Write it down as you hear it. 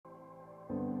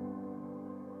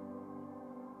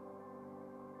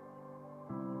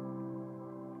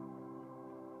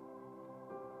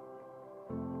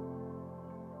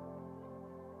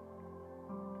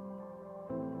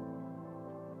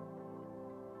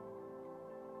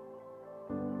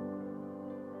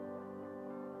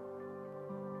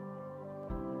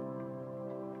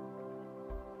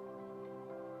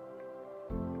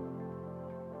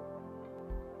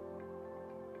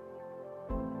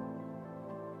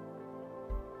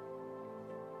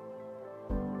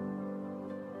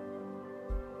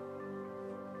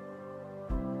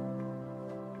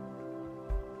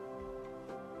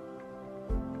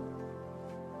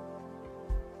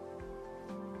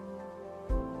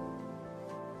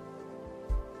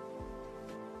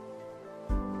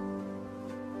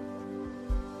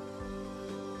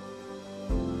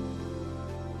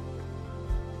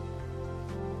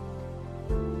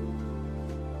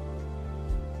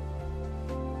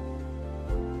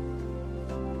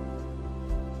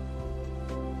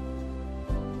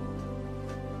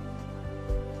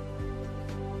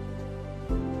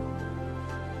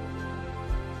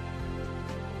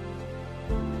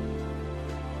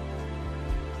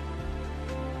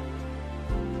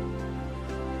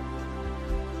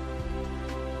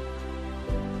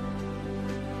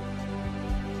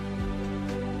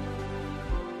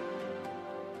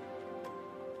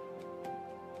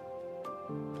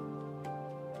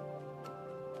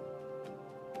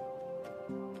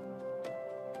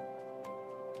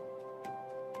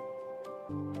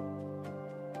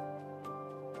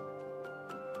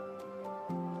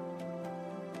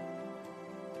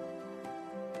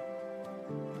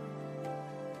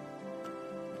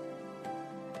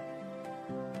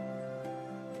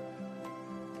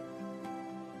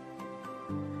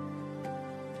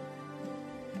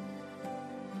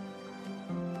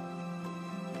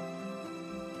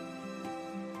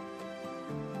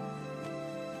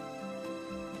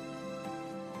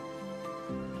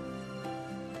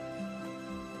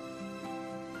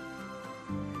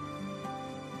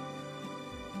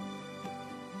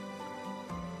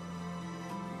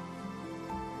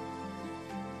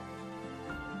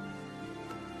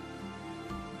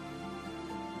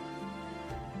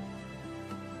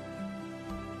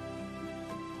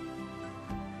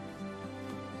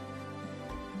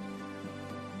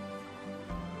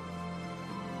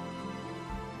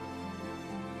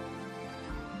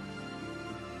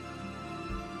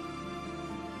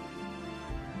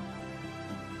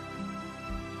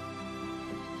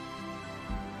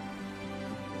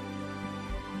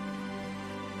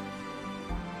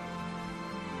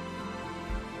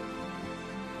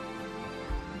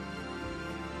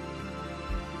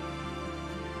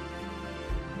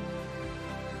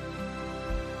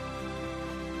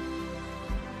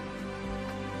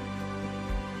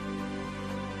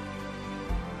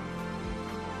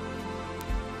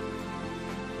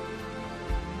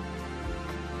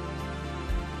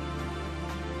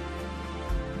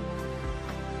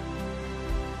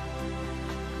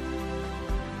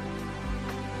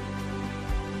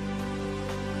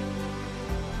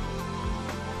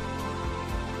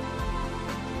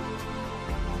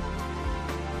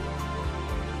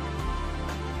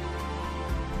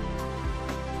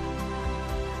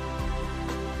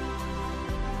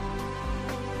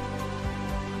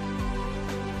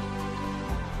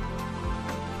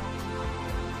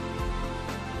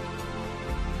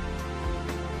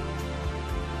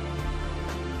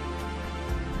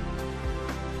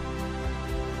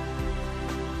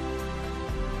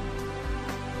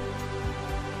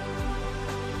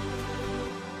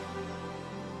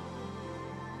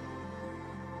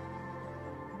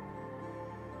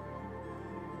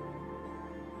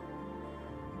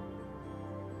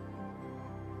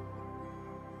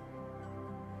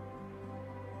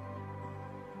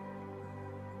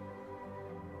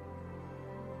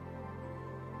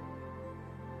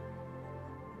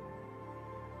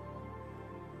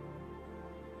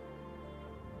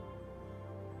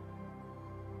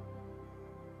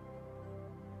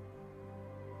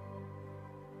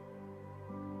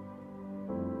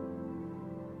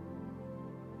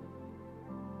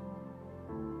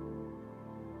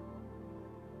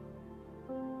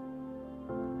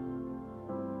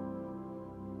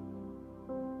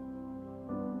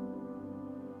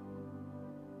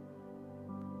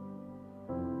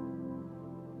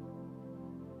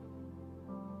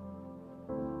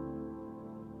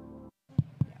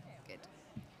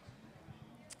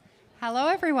Hello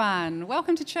everyone,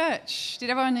 welcome to church.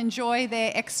 Did everyone enjoy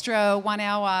their extra 1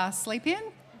 hour sleep in?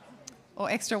 Or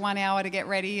extra 1 hour to get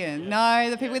ready? And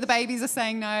no, the people with the babies are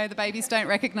saying no, the babies don't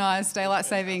recognise daylight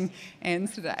saving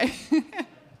ends today.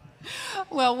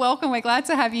 Well, welcome, we're glad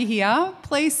to have you here.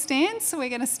 Please stand, so we're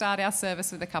going to start our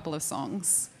service with a couple of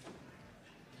songs.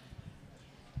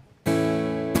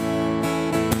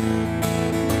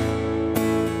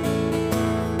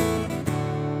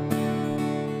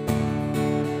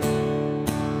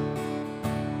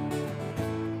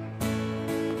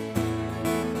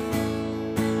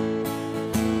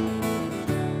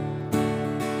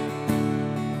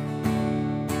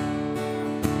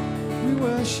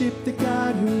 Worship the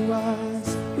God who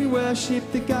was, we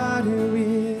worship the God who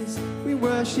is, we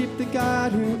worship the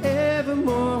God who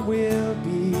evermore will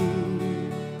be.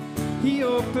 He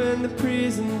opened the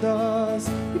prison doors,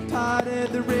 he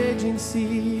parted the raging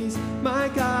seas. My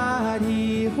God,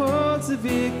 he holds the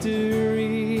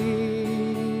victory.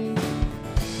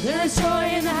 There's joy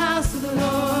in the house of the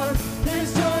Lord,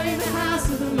 there's joy in the house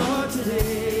of the Lord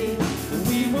today. And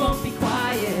we won't be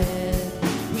quiet,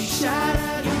 we shout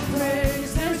out your praise.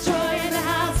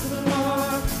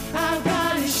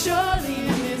 Surely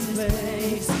in his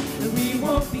place, and we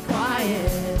won't be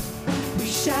quiet. We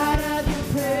shout out your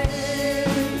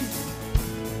praise.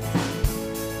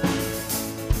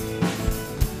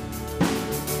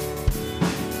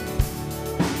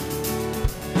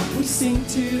 We sing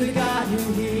to the God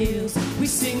who heals. We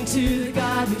sing to the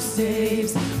God who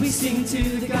saves. We sing to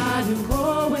the God who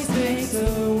always makes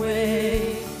a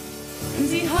way.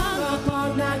 'Cause he hung up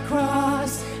on that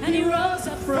cross, and he rose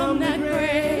up from that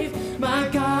grave. My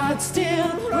God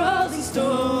still rolls these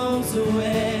storms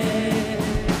away.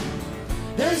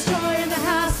 There's joy in the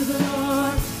house of the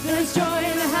Lord. There's joy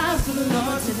in the house of the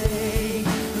Lord today.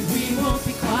 And we won't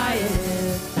be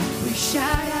quiet. We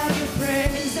shout out your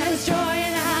praise. There's joy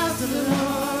in the house of the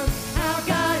Lord. Our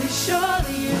God is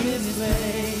surely in his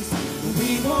place. And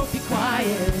we won't be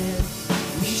quiet.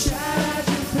 We shout out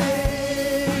your praise.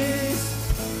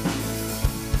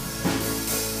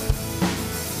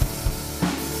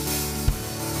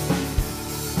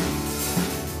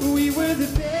 We were the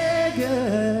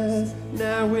beggars,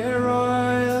 now we're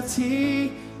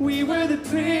royalty. We were the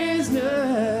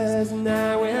prisoners,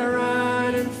 now we're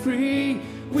running free.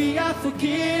 We are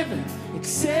forgiven,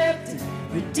 accepted,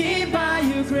 redeemed by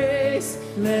your grace.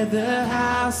 Let the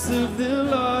house of the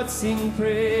Lord sing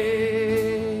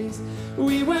praise.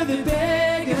 We were the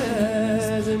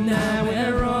beggars, and now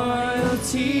we're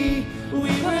royalty.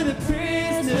 We were the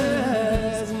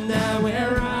prisoners, and now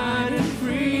we're running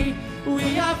free.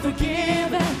 We are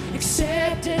forgiven,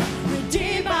 accepted,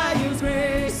 redeemed by your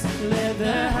grace. Let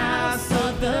the house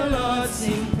of the Lord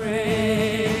sing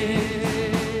praise.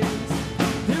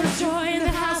 There is joy in the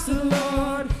house of the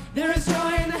Lord. There is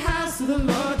joy in the house of the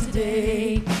Lord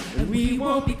today. And we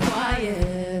won't be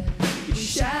quiet. We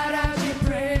shout out your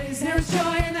praise. There is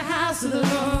joy in the house of the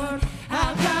Lord.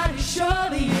 Our God is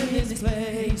surely in his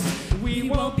place. We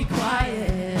won't be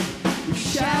quiet. We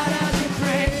shout out your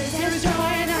praise. There is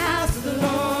joy in the house of the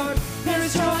Lord. There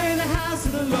is joy in the house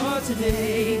of the Lord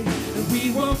today. And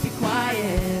we won't be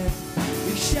quiet.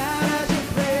 We shout out your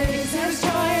praise. There is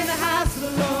joy in the house of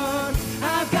the Lord.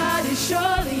 Our God is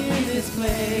surely in his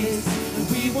place. And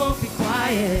we won't be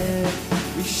quiet.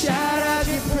 We shout out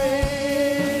your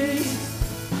praise.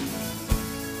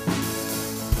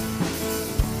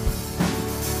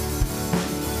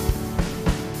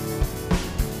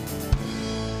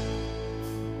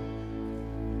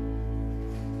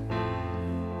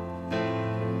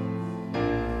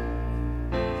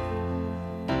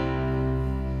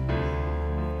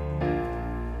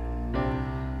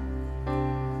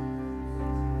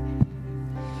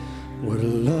 What a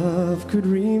love could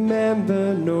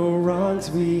remember no wrongs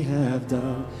we have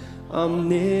done.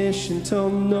 Omniscient,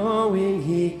 all-knowing,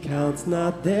 he counts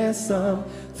not their sum.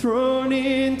 Thrown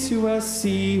into a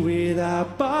sea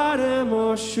without bottom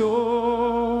or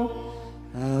shore.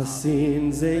 Our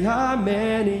sins, they are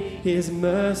many, his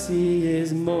mercy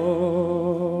is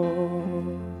more.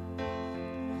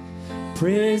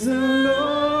 Praise the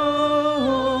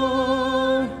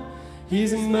Lord,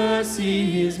 his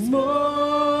mercy is more.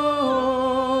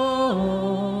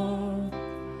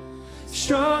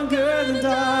 Stronger than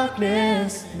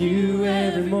darkness, new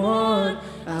every morn.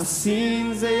 Our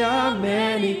sins, they are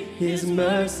many, his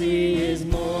mercy is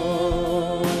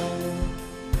more.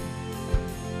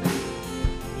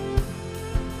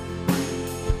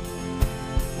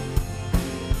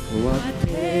 What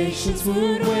patience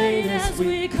would wait as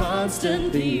we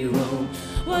constantly roam.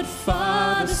 What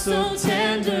Father so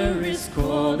tender is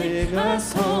calling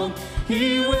us home.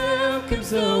 He welcomes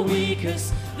the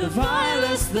weakest, the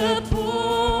vilest, the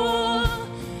poor.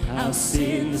 Our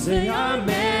sins, they are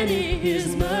many,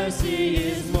 His mercy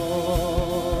is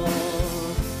more.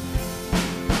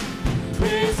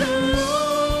 Praise the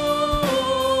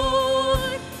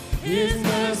Lord, His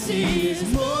mercy is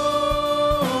more.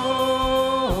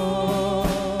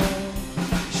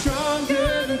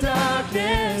 Stronger than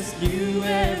darkness, new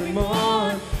every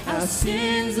morn. Our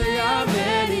sins, they are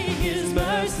many, His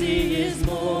mercy is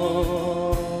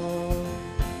more.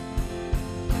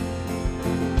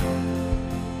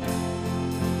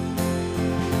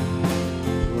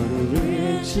 What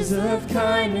riches of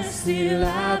kindness He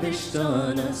lavished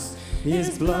on us.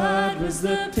 His blood was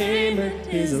the payment,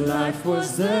 His life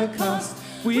was the cost.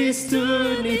 We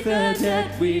stood neath a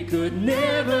debt we could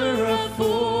never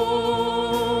afford.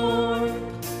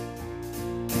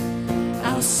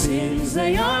 Our sins,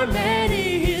 they are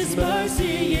many, His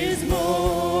mercy is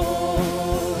more.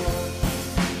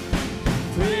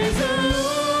 Praise the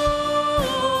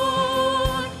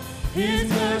Lord, His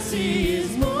mercy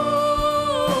is more.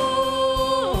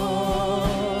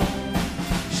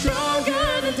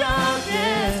 Stronger than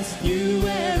darkness, new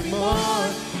every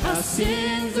morn. Our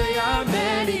sins, they are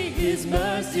many, His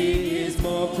mercy is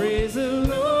more. Praise the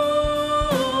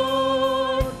Lord,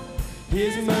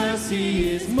 His mercy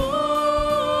is more.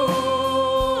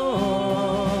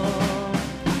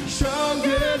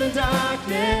 Stronger than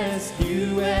darkness,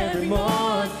 new every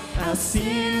morn. Our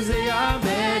sins, they are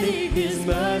many, His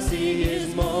mercy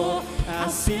is more. Our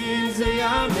sins, they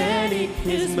are many,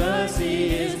 His mercy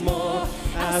is more.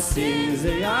 Our sins,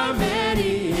 they are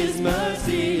many, His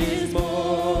mercy is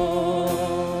more.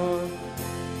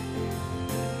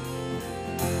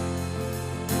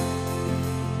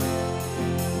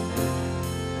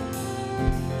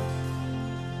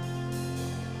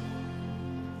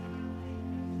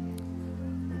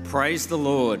 Praise the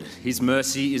Lord, His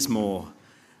mercy is more.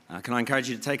 Can I encourage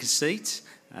you to take a seat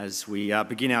as we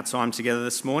begin our time together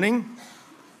this morning?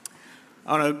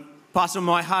 I want to pass on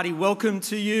my hearty welcome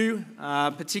to you,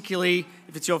 particularly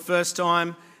if it's your first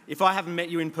time. If I haven't met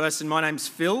you in person, my name's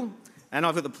Phil, and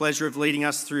I've got the pleasure of leading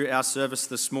us through our service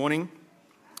this morning.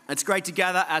 It's great to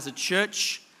gather as a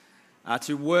church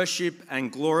to worship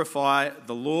and glorify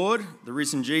the Lord, the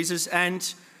risen Jesus,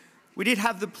 and we did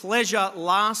have the pleasure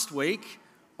last week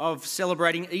of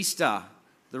celebrating Easter,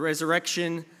 the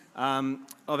resurrection of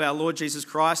our Lord Jesus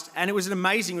Christ. And it was a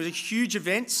huge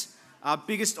event, our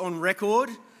biggest on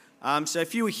record. So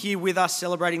if you were here with us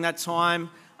celebrating that time,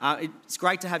 it's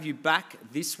great to have you back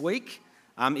this week.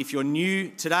 If you're new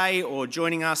today or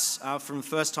joining us from the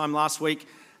first time last week,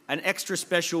 an extra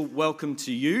special welcome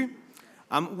to you.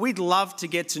 We'd love to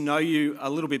get to know you a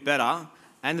little bit better.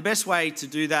 And the best way to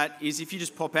do that is if you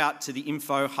just pop out to the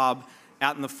info hub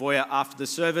out in the foyer after the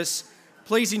service.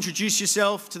 Please introduce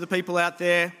yourself to the people out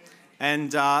there,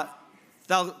 and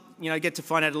they'll get to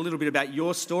find out a little bit about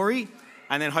your story,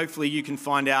 and then hopefully you can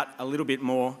find out a little bit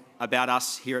more about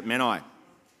us here at Menai.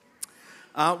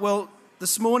 Well,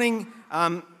 this morning,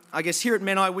 I guess here at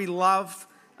Menai we love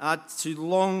to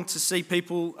long to see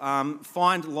people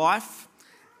find life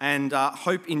and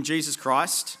hope in Jesus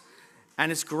Christ.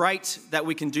 And it's great that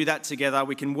we can do that together.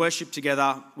 We can worship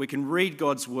together. We can read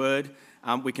God's word.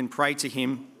 We can pray to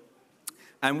Him.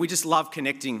 And we just love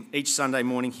connecting each Sunday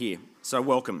morning here. So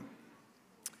welcome.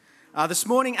 This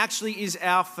morning actually is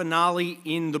our finale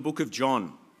in the book of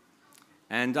John.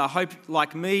 And I hope,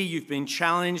 like me, you've been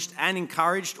challenged and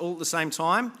encouraged all at the same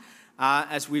time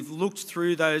as we've looked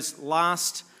through those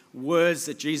last words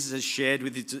that Jesus has shared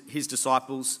with His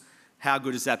disciples. How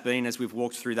good has that been as we've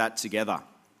walked through that together?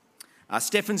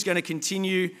 Stefan's going to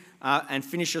continue and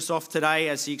finish us off today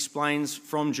as he explains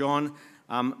from John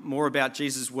more about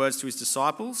Jesus' words to His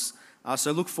disciples.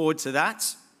 So look forward to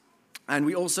that. And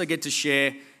we also get to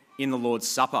share in the Lord's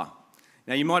Supper.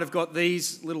 Now, you might have got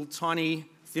these little tiny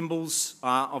thimbles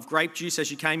of grape juice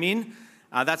as you came in.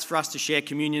 That's for us to share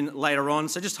communion later on.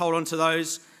 So just hold on to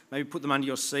those. Maybe put them under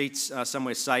your seats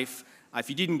somewhere safe. If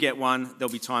you didn't get one,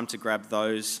 there'll be time to grab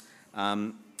those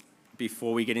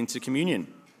before we get into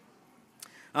communion.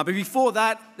 But before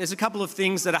that, there's a couple of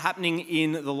things that are happening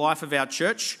in the life of our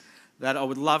church that I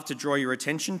would love to draw your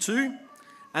attention to.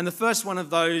 And the first one of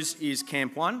those is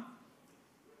Camp 1.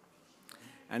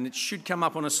 And it should come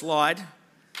up on a slide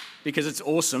because it's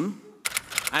awesome.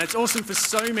 And it's awesome for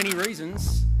so many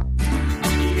reasons.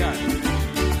 Here you go.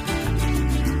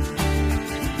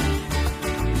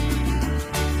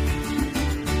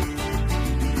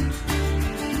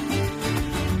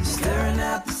 Staring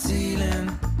at the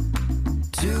ceiling,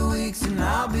 2 weeks and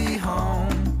I'll be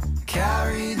home.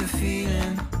 Carry the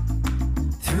feeling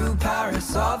through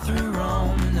Paris, all through Rome.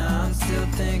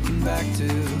 thinking back to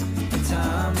the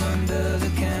time under the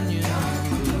canyon.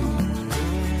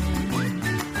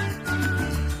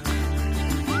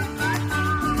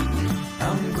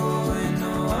 I'm going,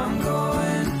 oh, I'm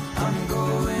going, I'm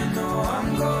going, oh,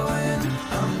 I'm going,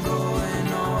 I'm going,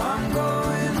 oh, I'm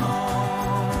going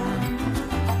home.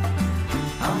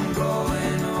 I'm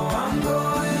going, oh, I'm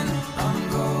going, I'm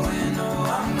going, oh,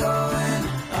 I'm going,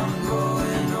 I'm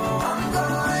going, oh, I'm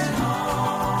going home.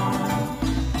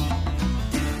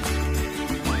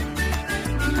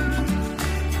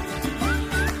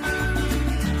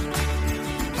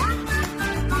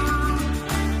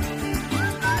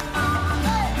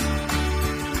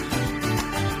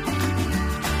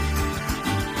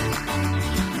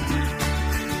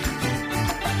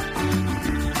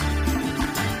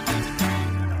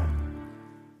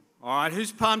 All right,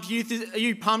 who's pumped? Youth, are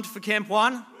you pumped for Camp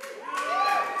 1?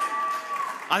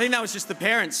 I think that was just the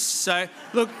parents. So,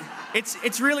 look,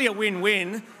 it's really a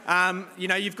win-win.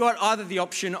 You've got either the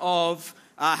option of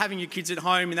having your kids at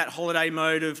home in that holiday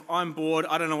mode of, I'm bored,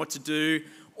 I don't know what to do,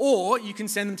 or you can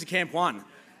send them to Camp 1,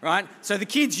 right? So the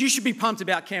kids, you should be pumped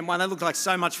about Camp 1. They look like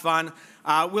so much fun.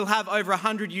 We'll have over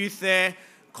 100 youth there.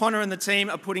 Connor and the team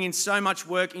are putting in so much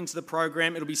work into the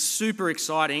program. It'll be super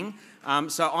exciting.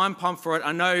 So I'm pumped for it.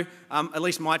 I know at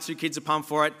least my two kids are pumped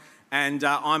for it, and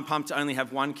I'm pumped to only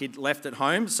have one kid left at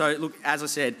home. So look, as I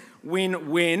said,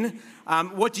 win-win.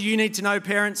 What do you need to know,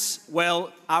 parents?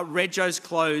 Well, Regos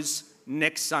close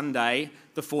next Sunday,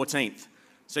 the 14th.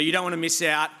 So you don't want to miss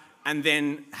out and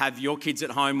then have your kids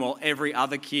at home while every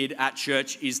other kid at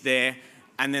church is there,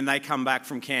 and then they come back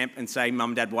from camp and say,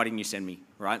 Mum, Dad, why didn't you send me?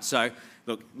 Right? So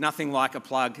look, nothing like a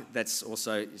plug that's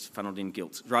also is funneled in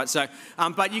guilt, right? So,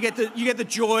 but you get the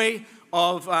joy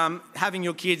of having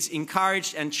your kids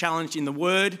encouraged and challenged in the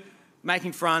Word,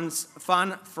 making fun,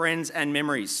 friends, and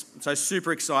memories. So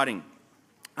super exciting.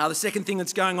 The second thing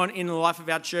that's going on in the life of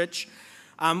our church,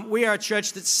 we are a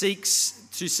church that seeks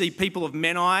to see people of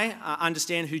Menai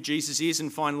understand who Jesus is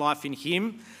and find life in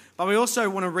Him. But we also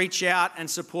want to reach out and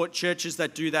support churches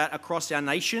that do that across our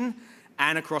nation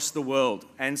and across the world.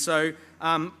 And so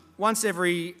once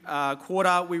every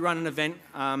quarter, we run an event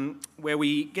where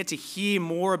we get to hear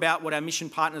more about what our mission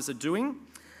partners are doing.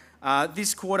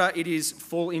 This quarter, it is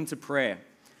Fall into Prayer.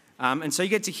 And so you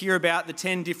get to hear about the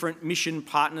 10 different mission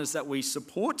partners that we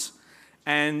support.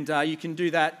 And you can do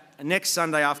that next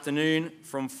Sunday afternoon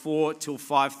from 4 till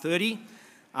 5:30.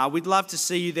 We'd love to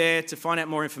see you there to find out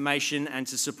more information and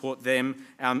to support them,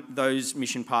 those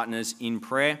mission partners, in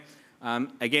prayer.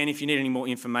 Again, if you need any more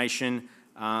information,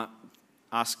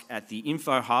 ask at the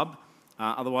Info Hub.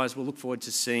 Otherwise, we'll look forward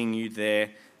to seeing you there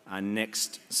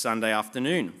next Sunday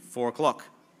afternoon, 4 o'clock.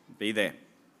 Be there.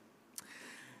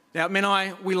 Now, at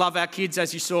Menai, we love our kids,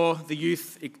 as you saw, the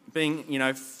youth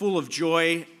being, full of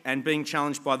joy and being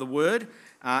challenged by the Word.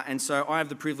 And so I have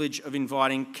the privilege of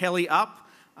inviting Kelly up,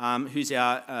 who's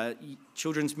our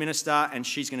children's minister, and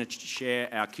she's going to share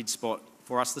our kids' spot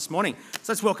for us this morning.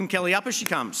 So let's welcome Kelly up as she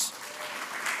comes.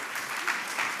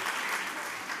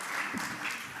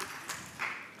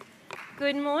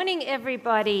 Good morning,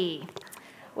 everybody.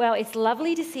 Well, it's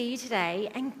lovely to see you today.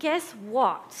 And guess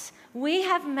what? We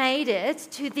have made it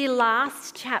to the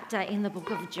last chapter in the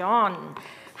book of John.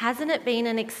 Hasn't it been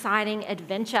an exciting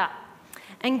adventure?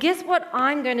 And guess what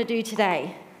I'm going to do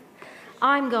today?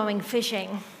 I'm going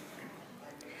fishing.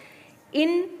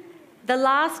 In the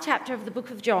last chapter of the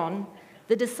book of John,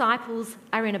 the disciples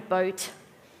are in a boat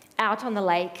out on the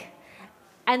lake,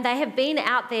 and they have been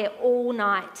out there all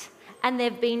night, and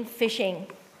they've been fishing.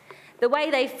 The way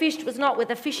they fished was not with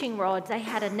a fishing rod. They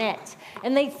had a net,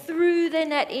 and they threw their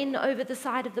net in over the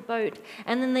side of the boat,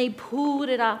 and then they pulled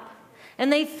it up,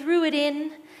 and they threw it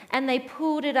in, and they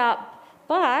pulled it up,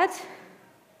 but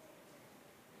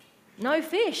no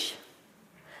fish.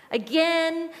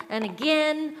 Again and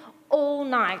again, all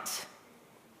night.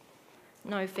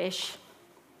 No fish.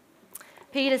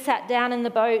 Peter sat down in the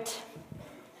boat,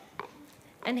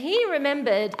 and he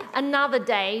remembered another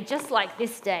day, just like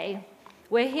this day,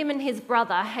 where him and his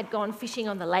brother had gone fishing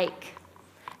on the lake,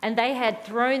 and they had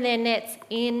thrown their nets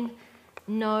in,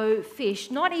 no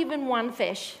fish, not even one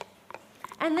fish.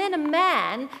 And then a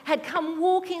man had come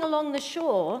walking along the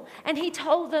shore, and he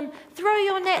told them, throw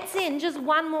your nets in just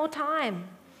one more time.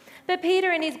 But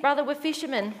Peter and his brother were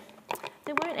fishermen.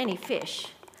 There weren't any fish,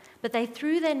 but they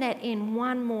threw their net in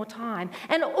one more time.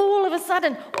 And all of a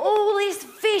sudden, all these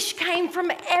fish came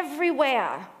from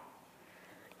everywhere.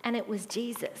 And it was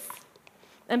Jesus.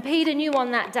 And Peter knew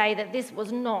on that day that this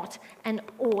was not an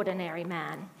ordinary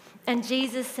man. And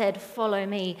Jesus said, follow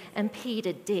me, and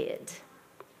Peter did.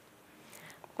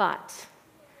 But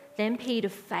then Peter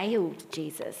failed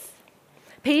Jesus.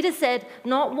 Peter said,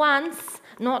 not once,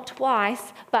 not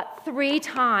twice, but 3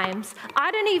 times,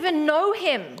 I don't even know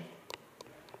him.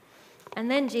 And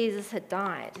then Jesus had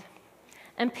died.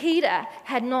 And Peter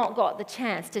had not got the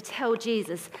chance to tell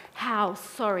Jesus how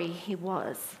sorry he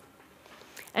was.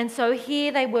 And so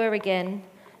here they were again,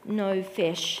 no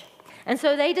fish. And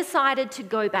so they decided to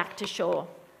go back to shore.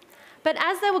 But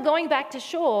as they were going back to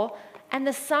shore, and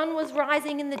the sun was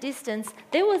rising in the distance,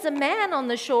 there was a man on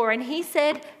the shore, and he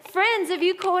said, friends, have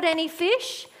you caught any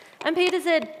fish? And Peter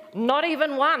said, not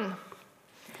even one.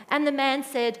 And the man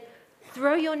said,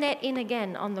 throw your net in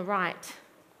again on the right.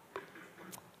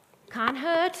 Can't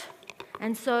hurt.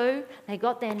 And so they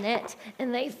got their net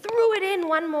and they threw it in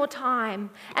one more time.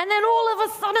 And then all of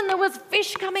a sudden there was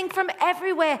fish coming from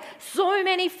everywhere. So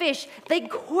many fish, they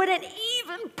couldn't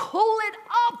even pull it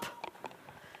up.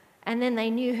 And then they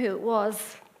knew who it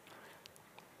was.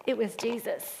 It was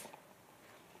Jesus.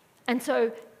 And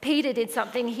so Peter did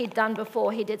something he'd done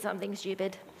before. He did something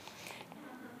stupid.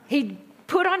 He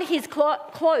put on his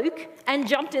cloak and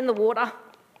jumped in the water.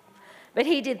 But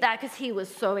he did that because he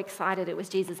was so excited it was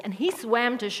Jesus. And he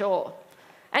swam to shore.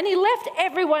 And he left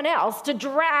everyone else to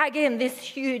drag in this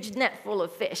huge net full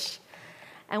of fish.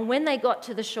 And when they got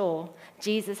to the shore,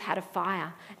 Jesus had a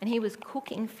fire. And he was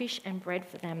cooking fish and bread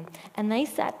for them. And they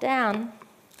sat down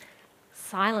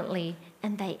silently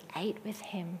and they ate with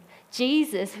him.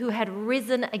 Jesus, who had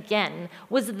risen again,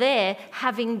 was there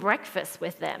having breakfast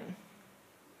with them.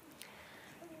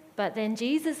 But then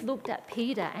Jesus looked at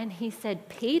Peter and he said,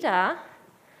 Peter,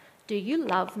 do you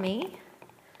love me?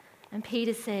 And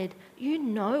Peter said, you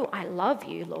know I love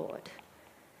you, Lord.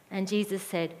 And Jesus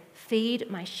said,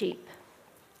 feed my sheep.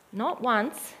 Not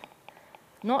once,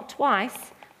 not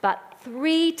twice, but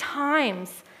 3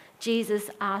 times Jesus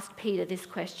asked Peter this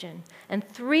question. And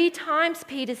 3 times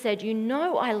Peter said, you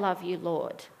know I love you,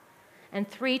 Lord. And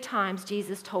 3 times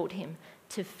Jesus told him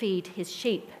to feed his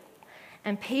sheep.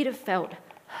 And Peter felt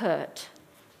hurt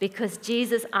because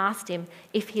Jesus asked him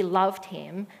if he loved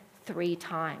him 3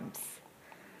 times.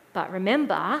 But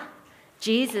remember,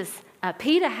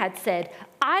 Peter had said,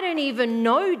 I don't even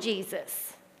know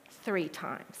Jesus 3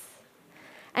 times.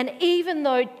 And even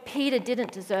though Peter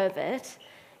didn't deserve it,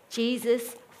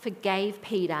 Jesus forgave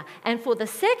Peter. And for the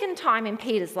second time in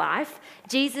Peter's life,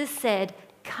 Jesus said,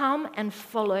 come and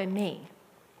follow me.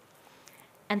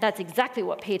 And that's exactly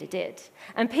what Peter did.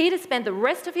 And Peter spent the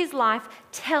rest of his life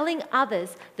telling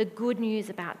others the good news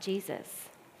about Jesus.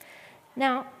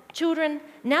 Now, children,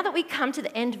 now that we come to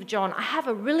the end of John, I have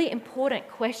a really important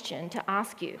question to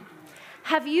ask you.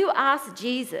 Have you asked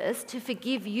Jesus to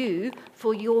forgive you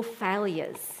for your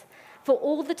failures, for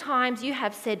all the times you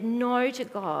have said no to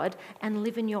God and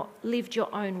lived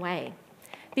your own way?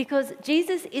 Because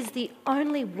Jesus is the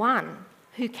only one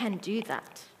who can do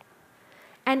that.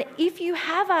 And if you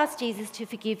have asked Jesus to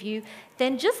forgive you,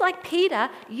 then just like Peter,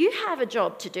 you have a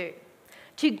job to do,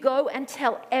 to go and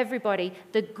tell everybody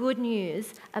the good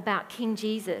news about King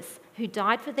Jesus, who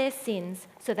died for their sins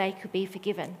so they could be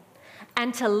forgiven,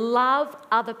 and to love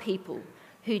other people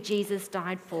who Jesus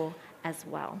died for as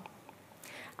well.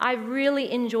 I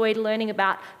really enjoyed learning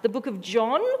about the book of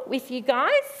John with you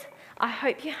guys. I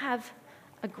hope you have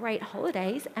a great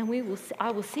holidays, and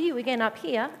I will see you again up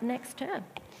here next term.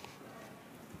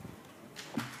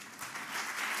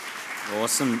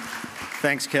 Awesome.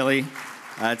 Thanks, Kelly.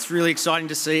 It's really exciting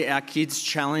to see our kids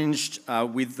challenged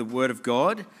with the Word of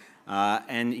God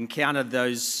and encounter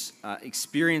those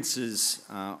experiences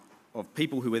of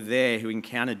people who were there who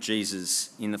encountered Jesus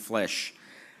in the flesh.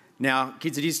 Now,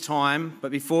 kids, it is time,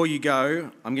 but before you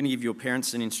go, I'm going to give your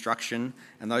parents an instruction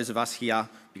and those of us here,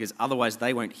 because otherwise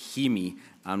they won't hear me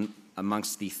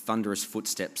amongst the thunderous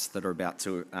footsteps that are about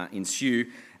to ensue.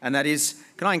 And that is,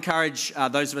 can I encourage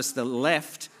those of us that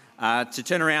left to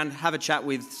turn around, have a chat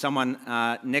with someone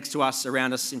next to us,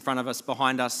 around us, in front of us,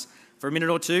 behind us for a minute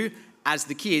or two as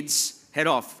the kids head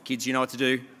off. Kids, you know what to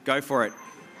do. Go for it.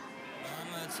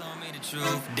 Mama told me the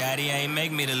truth. Daddy ain't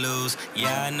make me to lose.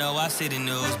 Yeah, I know I see the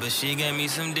news, but she gave me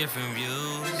some different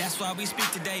views. That's why we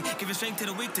speak today. Giving strength to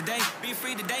the weak today. Be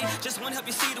free today. Just want to help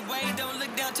you see the way. Don't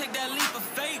look down, take that leap of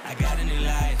faith. I got a new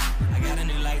life. I got a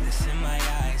new light that's in my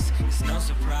eyes. It's no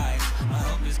surprise. My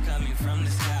hope is coming from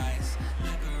the skies.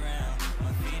 Look around.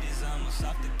 My feet is almost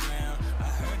off the ground. I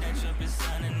heard that trumpet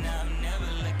sound and now I'm never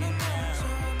looking down.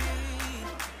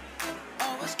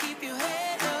 Always keep your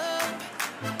head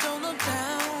up. Don't look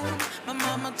down. My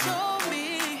mama told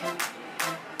me.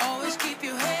 Always keep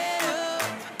your head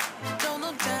up. Don't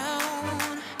look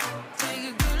down. Take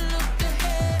a good look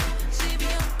ahead. See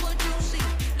beyond what you see.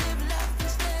 Live life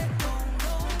instead. Don't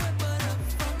go nowhere but up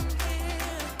from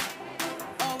here.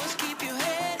 Always keep your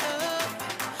head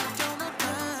up.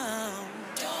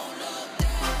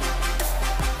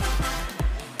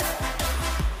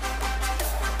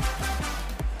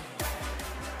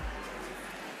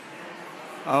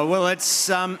 Well,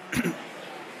 it's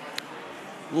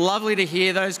lovely to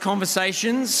hear those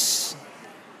conversations,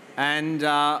 and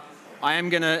I am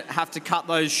going to have to cut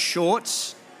those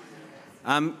short.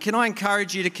 Can I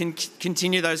encourage you to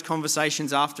continue those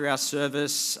conversations after our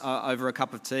service over a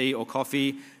cup of tea or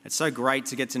coffee? It's so great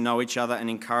to get to know each other and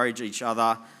encourage each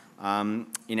other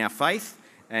in our faith.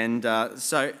 And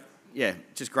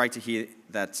just great to hear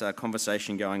that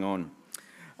conversation going on.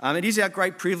 It is our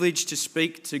great privilege to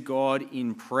speak to God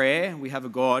in prayer. We have a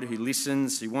God who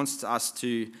listens, who wants us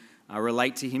to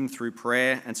relate to him through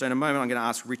prayer. And so in a moment, I'm going to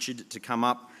ask Richard to come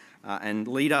up and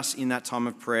lead us in that time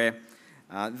of prayer.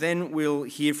 Then we'll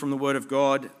hear from the Word of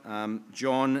God.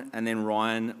 John and then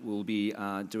Ryan will be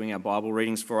doing our Bible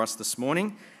readings for us this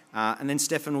morning. And then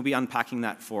Stefan will be unpacking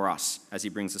that for us as he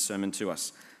brings the sermon to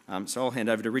us. So I'll hand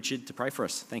over to Richard to pray for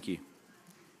us. Thank you.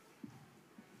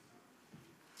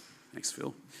 Thanks,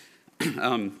 Phil.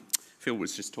 Phil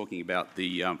was just talking about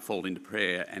the fall into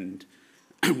prayer, and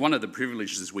one of the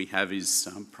privileges we have is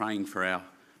praying for our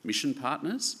mission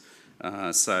partners.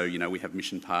 We have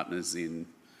mission partners in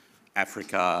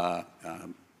Africa,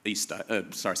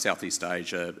 Southeast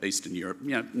Asia, Eastern Europe,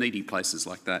 needy places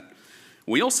like that.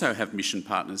 We also have mission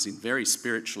partners in very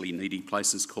spiritually needy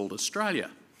places called Australia.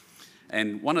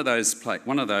 And one of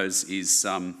those is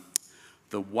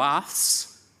the Waths,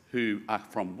 who are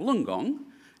from Wollongong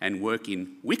and work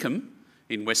in Wickham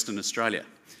in Western Australia.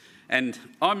 And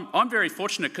I'm very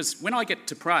fortunate because when I get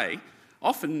to pray,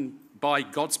 often by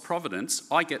God's providence,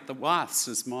 I get the Waths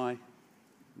as my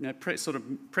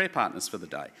prayer partners for the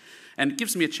day. And it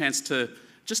gives me a chance to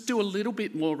just do a little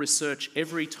bit more research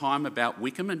every time about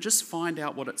Wickham and just find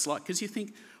out what it's like. Because you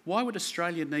think, why would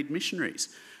Australia need missionaries?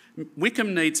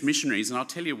 Wickham needs missionaries, and I'll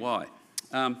tell you why.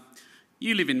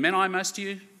 You live in Menai, most of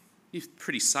you. You're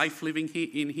pretty safe living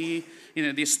in here.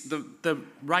 The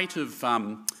rate of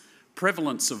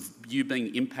prevalence of you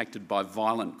being impacted by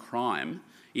violent crime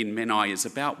in Menai is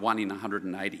about 1 in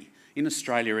 180. In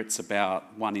Australia, it's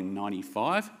about 1 in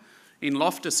 95. In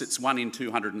Loftus, it's 1 in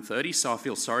 230, so I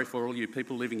feel sorry for all you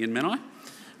people living in Menai.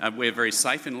 We're very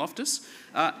safe in Loftus.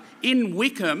 In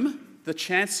Wickham, the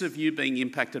chance of you being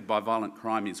impacted by violent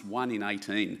crime is 1 in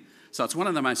 18. So it's one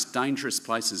of the most dangerous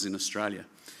places in Australia.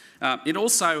 It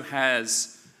also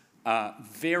has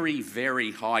very,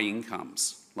 very high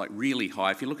incomes, like really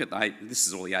high. If you look at this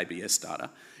is all the ABS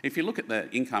data. If you look at the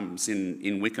incomes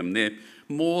in Wickham, they're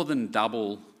more than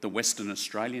double the Western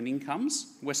Australian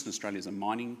incomes. Western Australia is a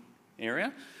mining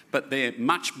area, but they're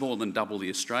much more than double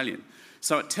the Australian.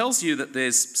 So it tells you that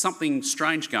there's something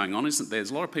strange going on, isn't there?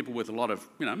 There's a lot of people with a lot of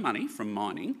money from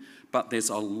mining, but there's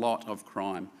a lot of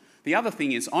crime. The other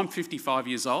thing is, I'm 55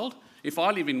 years old. If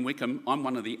I live in Wickham, I'm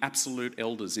one of the absolute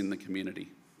elders in the community.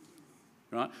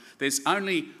 Right? There's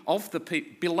only of the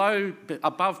people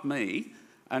above me,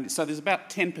 and so there's about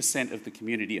 10% of the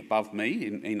community above me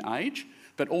in age,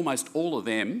 but almost all of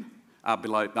them are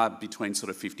between sort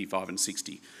of 55 and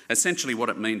 60. Essentially what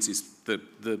it means is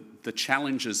the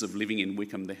challenges of living in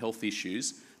Wickham, the health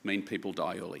issues, mean people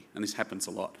die early, and this happens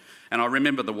a lot. And I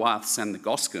remember the Waths and the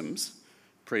Goscombe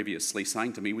previously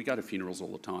saying to me, we go to funerals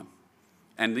all the time.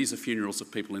 And these are funerals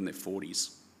of people in their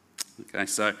 40s. Okay,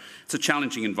 so it's a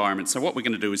challenging environment. So what we're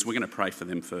going to do is we're going to pray for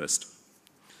them first.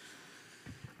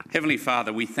 Heavenly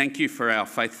Father, we thank you for our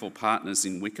faithful partners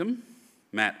in Wickham,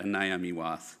 Matt and Naomi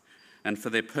Wath, and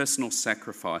for their personal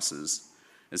sacrifices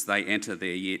as they enter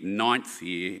their 9th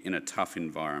year in a tough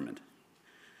environment.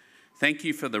 Thank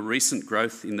you for the recent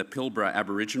growth in the Pilbara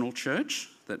Aboriginal Church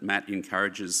that Matt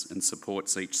encourages and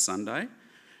supports each Sunday,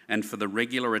 and for the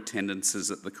regular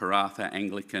attendances at the Karratha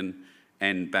Anglican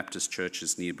and Baptist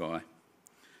churches nearby.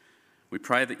 We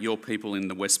pray that your people in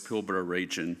the West Pilbara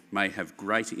region may have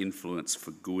great influence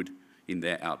for good in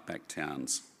their outback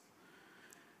towns.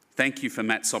 Thank you for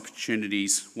Matt's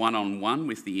opportunities one-on-one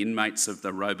with the inmates of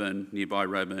the nearby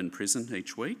Roebourne prison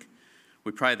each week.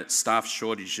 We pray that staff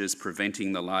shortages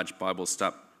preventing the large Bible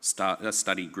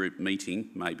study group meeting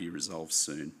may be resolved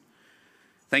soon.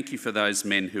 Thank you for those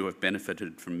men who have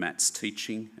benefited from Matt's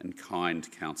teaching and kind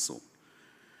counsel.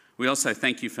 We also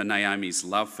thank you for Naomi's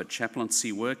love for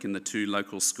chaplaincy work in the 2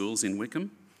 local schools in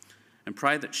Wickham, and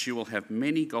pray that she will have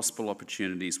many gospel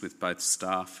opportunities with both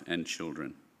staff and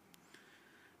children.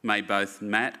 May both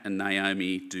Matt and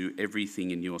Naomi do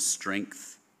everything in your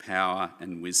strength, power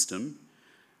and wisdom,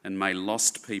 and may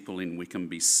lost people in Wickham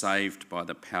be saved by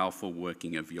the powerful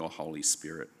working of your Holy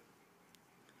Spirit.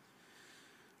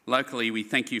 Locally, we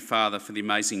thank you, Father, for the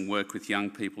amazing work with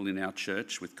young people in our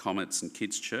church, with Comets and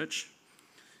Kids Church.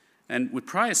 And we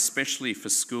pray especially for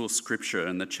school scripture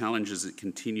and the challenges it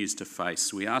continues to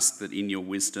face. We ask that in your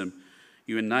wisdom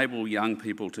You enable young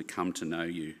people to come to know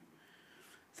you.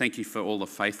 Thank you for all the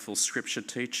faithful scripture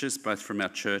teachers, both from our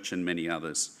church and many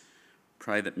others.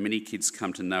 Pray that many kids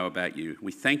come to know about you.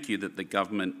 We thank you that the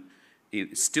government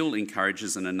still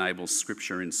encourages and enables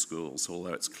scripture in schools,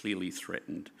 although it's clearly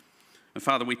threatened. And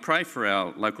Father, we pray for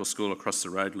our local school across the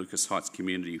road, Lucas Heights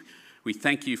Community. We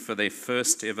thank you for their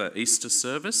first ever Easter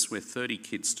service where 30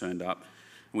 kids turned up.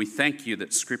 And we thank you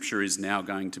that scripture is now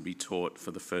going to be taught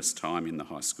for the first time in the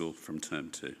high school from term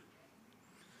 2.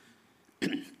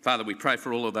 Father, we pray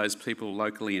for all of those people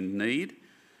locally in need,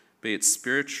 be it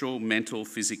spiritual, mental,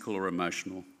 physical or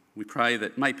emotional. We pray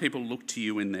that may people look to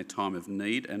you in their time of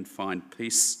need and find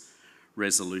peace,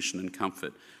 resolution and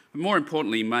comfort. But more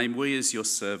importantly, may we as your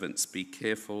servants be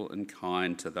careful and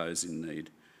kind to those in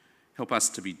need. Help us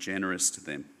to be generous to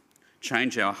them.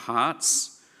 Change our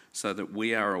hearts so that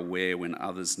we are aware when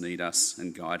others need us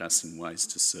and guide us in ways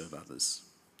to serve others.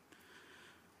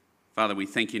 Father, we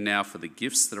thank you now for the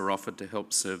gifts that are offered to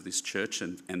help serve this church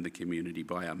and the community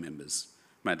by our members.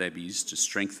 May they be used to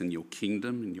strengthen your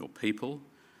kingdom and your people,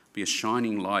 be a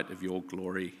shining light of your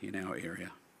glory in our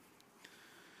area.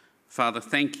 Father,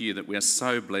 thank you that we are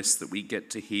so blessed that we get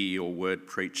to hear your word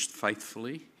preached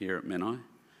faithfully here at Menai.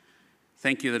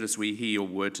 Thank you that as we hear your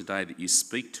word today, that you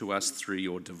speak to us through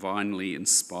your divinely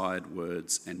inspired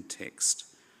words and text.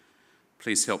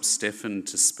 Please help Stefan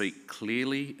to speak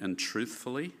clearly and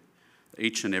truthfully.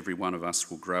 Each and every one of us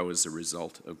will grow as a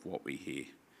result of what we hear.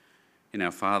 In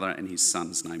our Father and his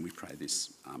Son's name we pray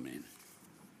this. Amen.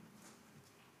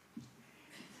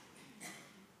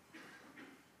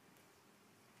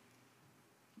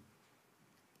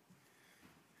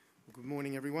 Good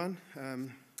morning, everyone.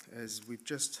 As we've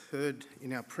just heard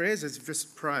in our prayers, as we've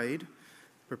just prayed,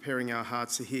 preparing our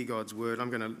hearts to hear God's word, I'm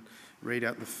going to read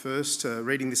out the first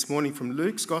reading this morning from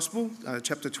Luke's Gospel,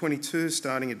 chapter 22,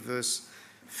 starting at verse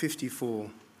 54.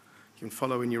 You can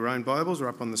follow in your own Bibles or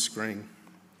up on the screen.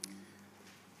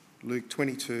 Luke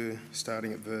 22,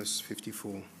 starting at verse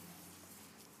 54.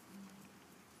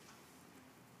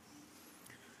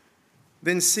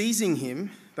 Then seizing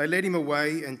him, they led him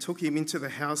away and took him into the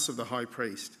house of the high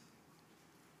priest.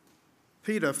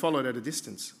 Peter followed at a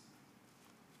distance.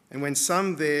 And when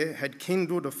some there had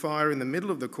kindled a fire in the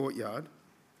middle of the courtyard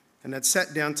and had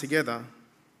sat down together,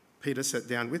 Peter sat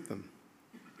down with them.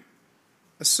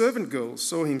 A servant girl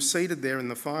saw him seated there in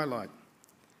the firelight.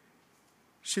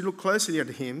 She looked closely at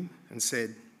him and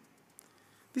said,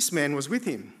 "This man was with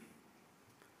him."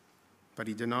 But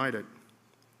he denied it.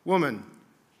 "Woman,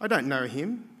 I don't know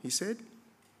him," he said.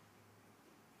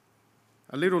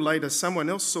 A little later, someone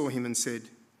else saw him and said,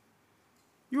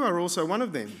 "You are also one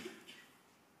of them."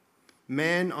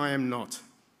 "Man, I am not,"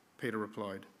 Peter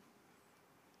replied.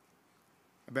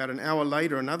 About an hour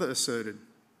later, another asserted,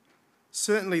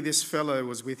 "Certainly this fellow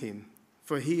was with him,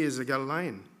 for he is a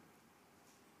Galilean."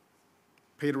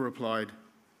 Peter replied,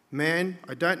 "Man,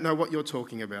 I don't know what you're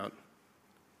talking about."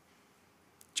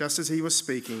 Just as he was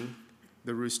speaking,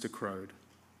 the rooster crowed.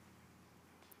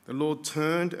 The Lord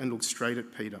turned and looked straight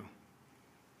at Peter.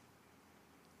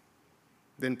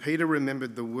 Then Peter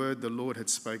remembered the word the Lord had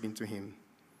spoken to him.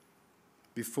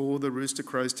 "Before the rooster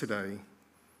crows today,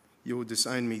 you will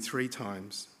disown me 3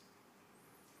 times."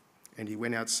 And he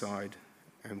went outside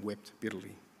and wept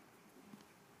bitterly.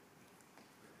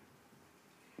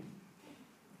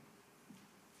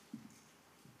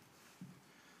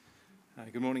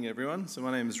 Good morning, everyone. So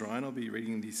my name is Ryan. I'll be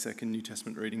reading the second New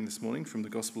Testament reading this morning from the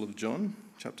Gospel of John,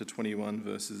 chapter 21,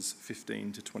 verses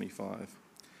 15 to 25.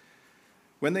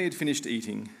 When they had finished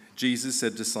eating, Jesus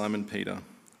said to Simon Peter,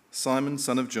 "Simon,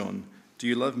 son of John, do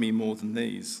you love me more than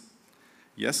these?"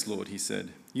 "Yes, Lord," he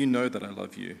said, "you know that I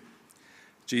love you."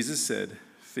 Jesus said,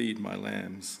 "Feed my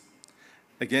lambs."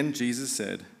 Again Jesus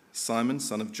said, "Simon,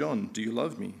 son of John, do you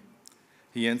love me?"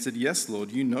 He answered, "Yes,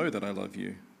 Lord, you know that I love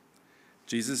you."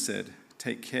 Jesus said,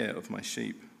 "Take care of my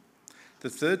sheep." The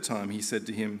third time he said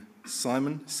to him,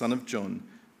 "Simon, son of John,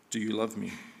 do you love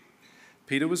me?"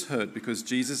 Peter was hurt because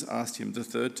Jesus asked him the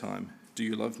third time, "Do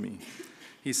you love me?"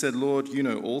 He said, "Lord, you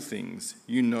know all things.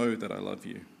 You know that I love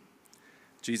you."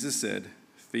 Jesus said,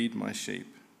 "Feed my sheep.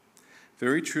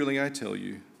 Very truly I tell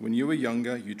you, when you were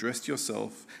younger, you dressed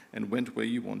yourself and went where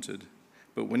you wanted.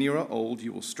 But when you are old,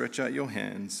 you will stretch out your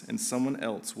hands, and someone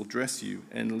else will dress you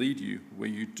and lead you where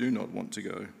you do not want to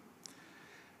go."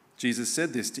 Jesus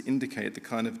said this to indicate the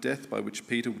kind of death by which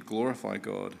Peter would glorify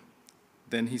God.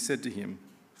 Then he said to him,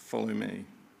 "Follow me."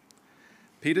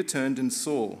 Peter turned and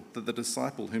saw that the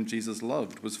disciple whom Jesus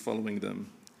loved was following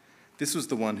them. This was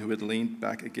the one who had leaned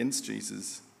back against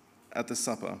Jesus at the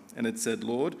supper and had said,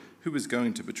 "Lord, who is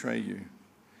going to betray you?"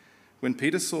 When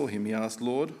Peter saw him, he asked,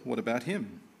 "Lord, what about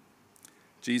him?"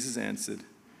 Jesus answered,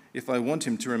 "If I want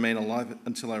him to remain alive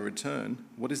until I return,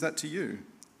 what is that to you?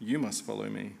 You must follow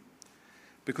me."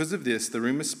 Because of this, the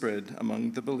rumor spread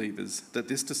among the believers that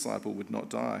this disciple would not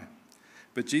die.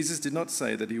 But Jesus did not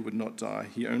say that he would not die.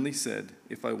 He only said,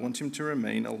 "If I want him to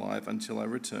remain alive until I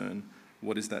return,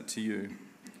 what is that to you?"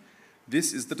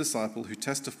 This is the disciple who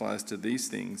testifies to these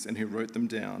things and who wrote them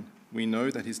down. We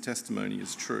know that his testimony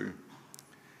is true.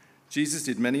 Jesus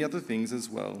did many other things as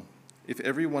well. If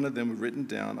every one of them were written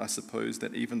down, I suppose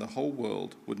that even the whole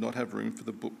world would not have room for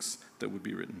the books that would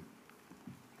be written.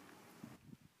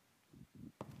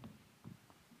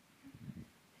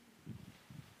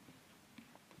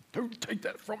 Don't take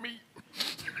that from me.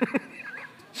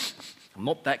 I'm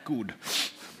not that good.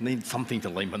 Need something to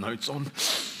leave my notes on.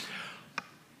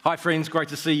 Hi friends, great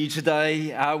to see you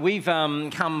today. We've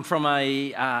come from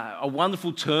a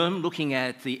wonderful term looking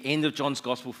at the end of John's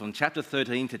Gospel from chapter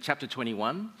 13 to chapter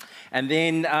 21. And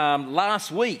then last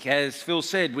week, as Phil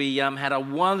said, we had a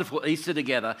wonderful Easter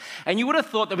together. And you would have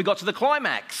thought that we got to the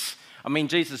climax. I mean,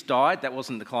 Jesus died, that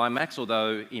wasn't the climax,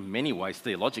 although in many ways,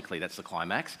 theologically, that's the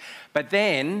climax. But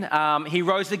then he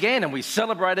rose again, and we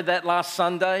celebrated that last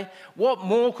Sunday. What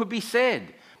more could be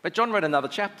said? But John read another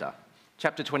chapter,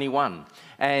 chapter 21,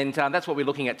 and that's what we're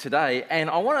looking at today. And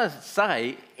I want to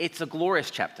say it's a glorious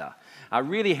chapter, a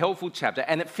really helpful chapter,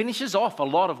 and it finishes off a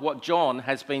lot of what John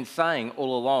has been saying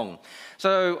all along.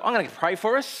 So I'm going to pray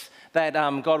for us, that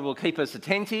God will keep us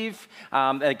attentive,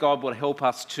 that God will help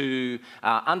us to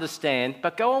understand,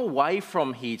 but go away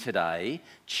from here today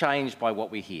changed by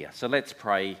what we hear. So let's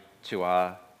pray to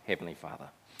our Heavenly Father.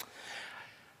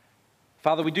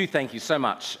 Father, we do thank you so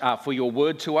much for your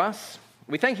word to us.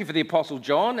 We thank you for the Apostle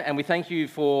John, and we thank you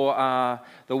for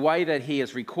the way that he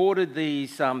has recorded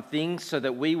these things so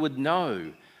that we would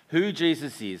know who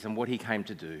Jesus is and what he came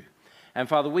to do. And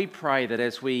Father, we pray that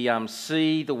as we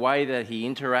see the way that he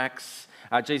interacts,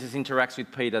 Jesus interacts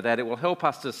with Peter, that it will help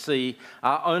us to see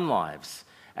our own lives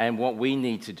and what we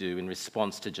need to do in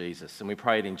response to Jesus. And we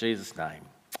pray it in Jesus' name.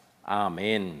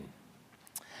 Amen.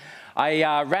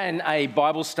 I ran a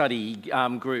Bible study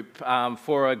group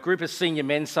for a group of senior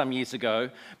men some years ago.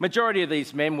 Majority of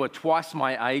these men were twice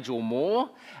my age or more,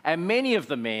 and many of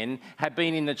the men had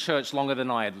been in the church longer than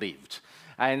I had lived.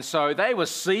 And so they were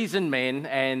seasoned men,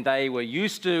 and they were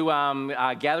used to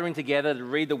gathering together to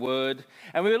read the Word.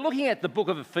 And we were looking at the book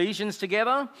of Ephesians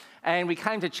together, and we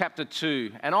came to chapter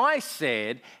 2. And I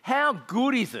said, how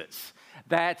good is it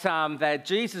that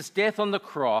Jesus' death on the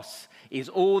cross is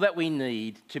all that we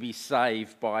need to be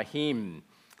saved by him?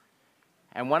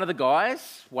 And one of the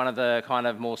guys, one of the kind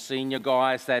of more senior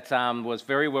guys that was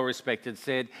very well respected,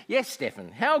 said, yes, Stefan,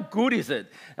 how good is it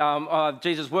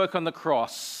Jesus' work on the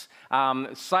cross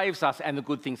saves us and the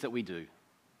good things that we do?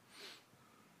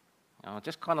 I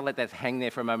just kind of let that hang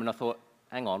there for a moment. I thought,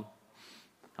 hang on,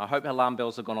 I hope alarm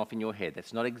bells have gone off in your head.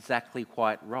 That's not exactly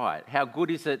quite right. How good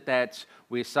is it that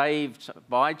we're saved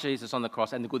by Jesus on the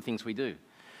cross and the good things we do?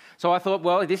 So I thought,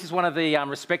 well, this is one of the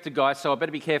respected guys, so I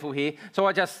better be careful here. So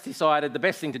I just decided the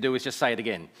best thing to do is just say it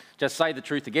again. Just say the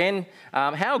truth again.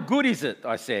 How good is it,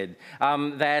 I said,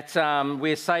 that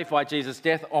we're saved by Jesus'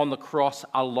 death on the cross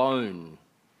alone?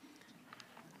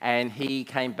 And he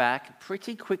came back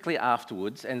pretty quickly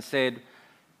afterwards and said,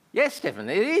 yes, Stefan,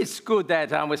 it is good that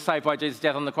we're saved by Jesus'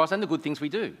 death on the cross and the good things we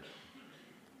do.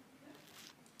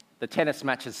 The tennis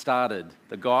match has started.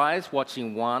 The guys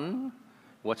watching one,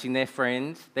 watching their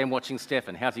friend, then watching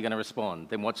Stefan. How's he going to respond?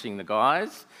 Then watching the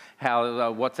guys.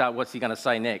 What's he going to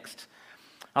say next?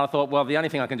 And I thought, well, the only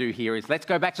thing I can do here is let's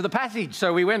go back to the passage.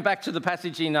 So we went back to the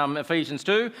passage in Ephesians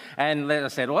 2, and I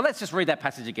said, well, let's just read that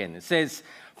passage again. It says,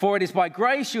 for it is by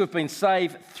grace you have been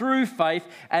saved through faith,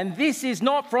 and this is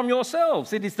not from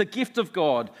yourselves. It is the gift of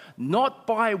God, not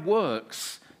by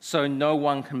works, so no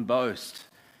one can boast.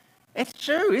 It's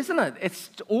true, isn't it? It's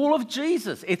all of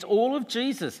Jesus. It's all of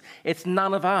Jesus. It's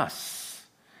none of us.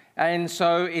 And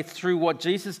so it's through what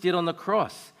Jesus did on the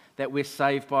cross that we're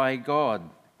saved by God.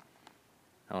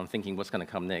 And I'm thinking, what's going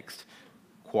to come next?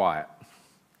 Quiet.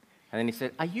 And then he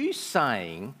said, are you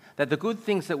saying that the good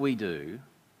things that we do,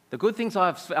 the good things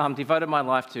I've devoted my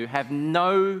life to, have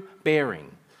no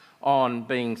bearing on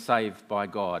being saved by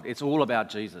God? It's all about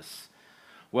Jesus.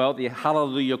 Well, the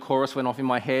hallelujah chorus went off in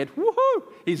my head. Woohoo!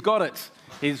 He's got it.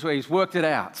 He's worked it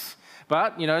out.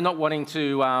 But, not wanting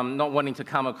to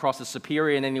come across as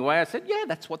superior in any way, I said, yeah,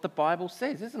 that's what the Bible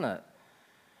says, isn't it?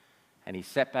 And he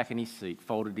sat back in his seat,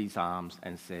 folded his arms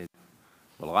and said,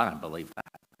 well, I don't believe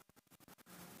that.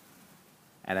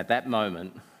 And at that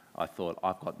moment, I thought,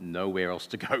 I've got nowhere else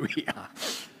to go here.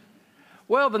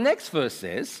 Well, the next verse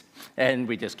says, and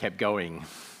we just kept going,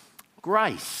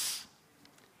 grace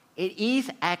it is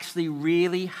actually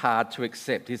really hard to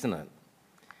accept, isn't it?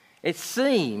 It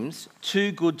seems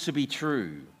too good to be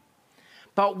true.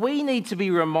 But we need to be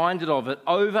reminded of it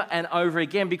over and over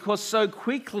again, because so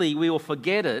quickly we will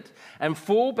forget it and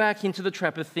fall back into the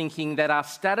trap of thinking that our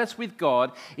status with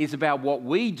God is about what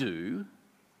we do,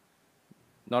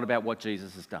 not about what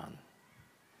Jesus has done.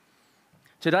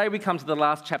 Today we come to the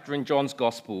last chapter in John's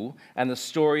Gospel and the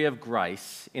story of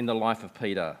grace in the life of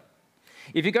Peter.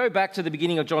 If you go back to the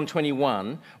beginning of John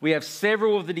 21, we have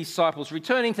several of the disciples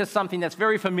returning to something that's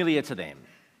very familiar to them.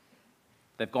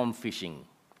 They've gone fishing.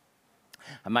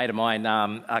 A mate of mine,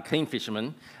 a keen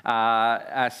fisherman,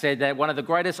 said that one of the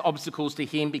greatest obstacles to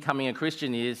him becoming a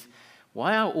Christian is,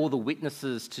 why are all the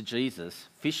witnesses to Jesus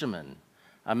fishermen?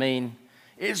 I mean,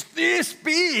 it's this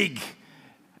big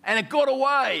and it got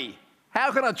away.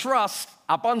 How can I trust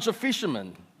a bunch of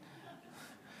fishermen?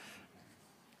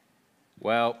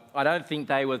 Well, I don't think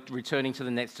they were returning to the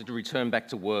nets to return back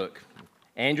to work.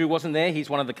 Andrew wasn't there.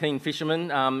 He's one of the keen fishermen,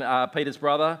 Peter's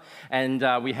brother.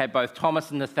 And we had both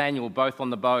Thomas and Nathaniel both on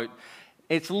the boat.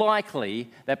 It's likely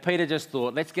that Peter just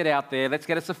thought, let's get out there, let's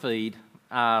get us a feed.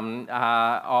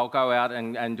 I'll go out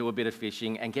and do a bit of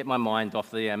fishing and get my mind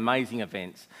off the amazing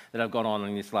events that have gone on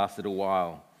in this last little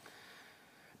while.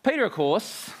 Peter, of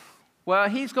course, well,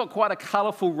 he's got quite a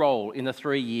colourful role in the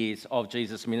 3 years of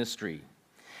Jesus' ministry.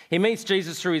 He meets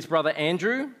Jesus through his brother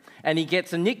Andrew, and he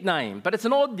gets a nickname, but it's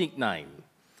an odd nickname.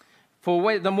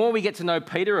 The more we get to know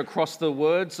Peter across the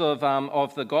words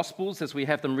of the Gospels as we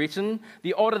have them written,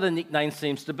 the odder the nickname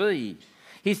seems to be.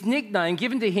 His nickname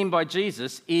given to him by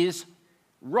Jesus is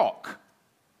Rock.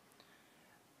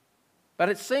 But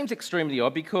it seems extremely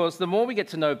odd because the more we get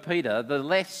to know Peter, the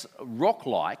less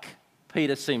rock-like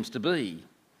Peter seems to be.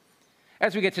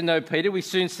 As we get to know Peter, we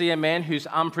soon see a man who's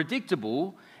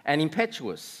unpredictable and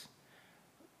impetuous.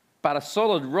 But a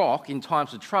solid rock in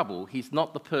times of trouble, he's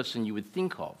not the person you would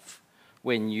think of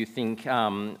when you think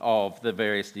of the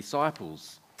various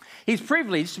disciples. He's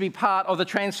privileged to be part of the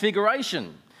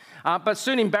transfiguration, but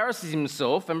soon embarrasses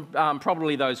himself and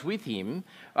probably those with him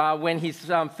when he's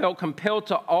felt compelled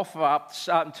to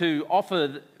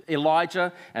offer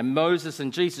Elijah and Moses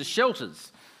and Jesus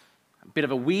shelters. A bit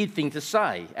of a weird thing to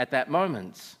say at that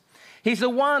moment. He's the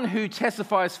one who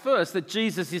testifies first that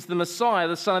Jesus is the Messiah,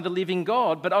 the Son of the living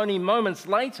God, but only moments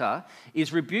later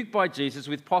is rebuked by Jesus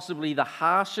with possibly the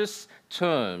harshest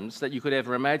terms that you could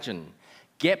ever imagine.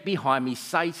 Get behind me,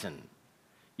 Satan.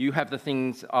 You have the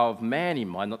things of man in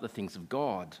mind, not the things of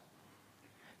God.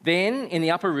 Then, in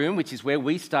the upper room, which is where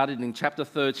we started in chapter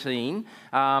 13,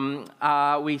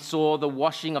 we saw the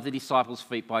washing of the disciples'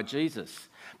 feet by Jesus.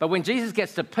 But when Jesus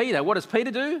gets to Peter, what does Peter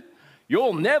do?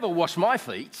 You'll never wash my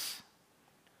feet.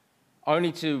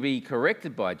 Only to be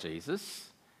corrected by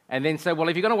Jesus and then say, well,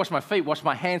 if you're going to wash my feet, wash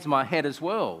my hands and my head as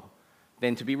well.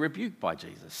 Then to be rebuked by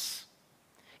Jesus.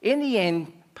 In the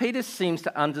end, Peter seems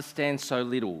to understand so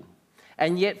little.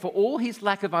 And yet, for all his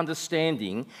lack of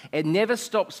understanding, it never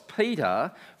stops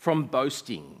Peter from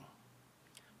boasting.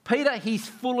 Peter, he's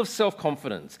full of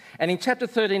self-confidence. And in chapter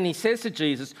 13, he says to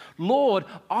Jesus, Lord,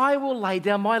 I will lay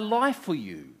down my life for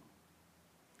you.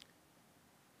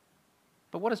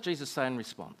 But what does Jesus say in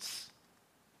response?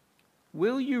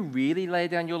 Will you really lay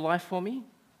down your life for me?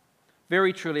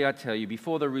 Very truly, I tell you,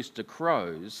 before the rooster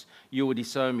crows, you will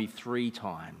disown me 3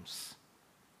 times.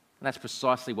 And that's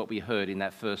precisely what we heard in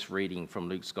that first reading from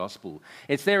Luke's Gospel.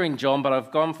 It's there in John, but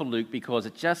I've gone for Luke because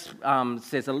it just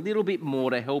says a little bit more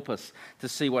to help us to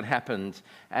see what happened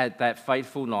at that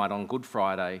fateful night on Good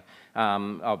Friday,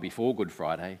 or before Good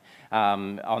Friday,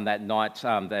 on that night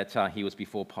that he was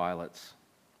before Pilate.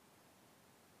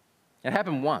 It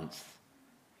happened once.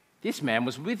 This man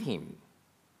was with him.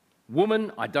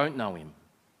 Woman, I don't know him.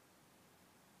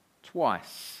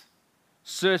 Twice.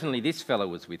 Certainly this fellow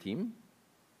was with him.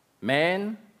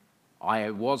 Man, I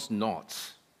was not.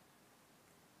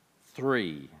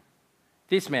 3.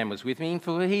 This man was with me,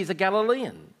 for he's a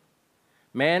Galilean.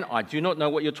 Man, I do not know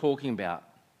what you're talking about.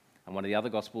 And one of the other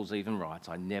Gospels even writes,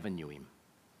 I never knew him.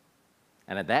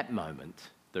 And at that moment,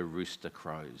 the rooster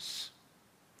crows.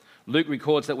 Luke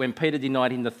records that when Peter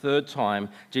denied him the 3rd time,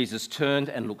 Jesus turned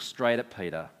and looked straight at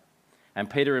Peter. And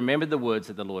Peter remembered the words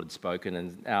that the Lord had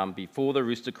spoken, and before the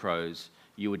rooster crows,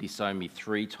 you will disown me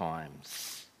 3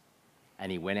 times.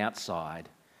 And he went outside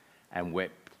and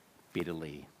wept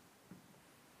bitterly.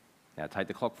 Now take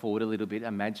the clock forward a little bit.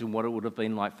 Imagine what it would have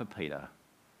been like for Peter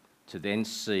to then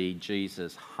see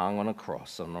Jesus hung on a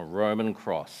cross, on a Roman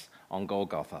cross on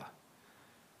Golgotha.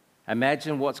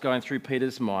 Imagine what's going through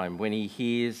Peter's mind when he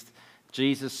hears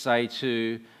Jesus say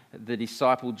to the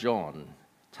disciple John,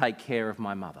 take care of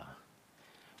my mother.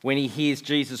 When he hears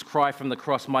Jesus cry from the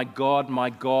cross, my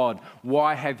God,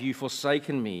 why have you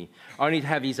forsaken me? Only to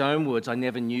have his own words, I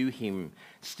never knew him,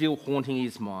 still haunting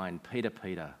his mind. Peter,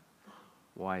 Peter,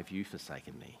 why have you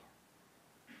forsaken me?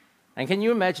 And can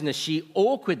you imagine the sheer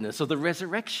awkwardness of the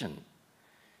resurrection?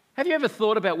 Have you ever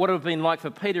thought about what it would have been like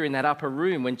for Peter in that upper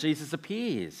room when Jesus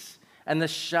appears and the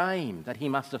shame that he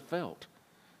must have felt?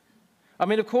 I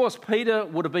mean, of course, Peter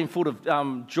would have been full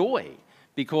of joy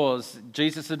because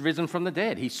Jesus had risen from the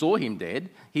dead. He saw him dead.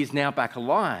 He's now back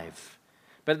alive.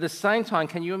 But at the same time,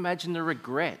 can you imagine the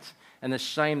regret and the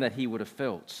shame that he would have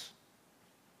felt?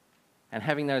 And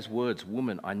having those words,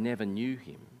 woman, I never knew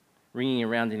him, ringing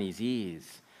around in his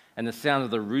ears, and the sound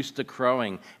of the rooster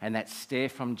crowing and that stare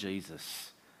from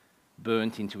Jesus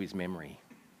burnt into his memory.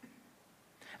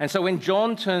 And so when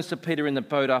John turns to Peter in the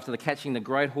boat after catching the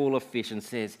great haul of fish and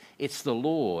says, it's the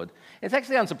Lord, it's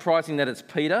actually unsurprising that it's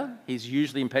Peter. He's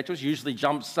usually impetuous, usually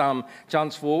jumps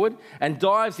forward and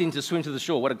dives in to swim to the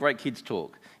shore. What a great kids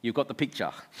talk. You've got the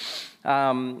picture.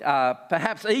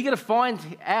 Perhaps eager to find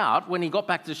out when he got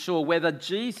back to shore whether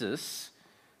Jesus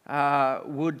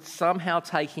would somehow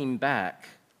take him back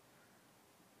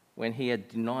when he had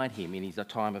denied him in his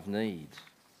time of need.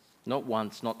 Not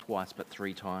once, not twice, but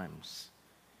 3 times.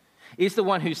 Is the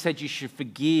one who said you should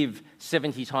forgive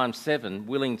 70 times 7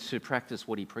 willing to practice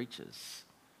what he preaches?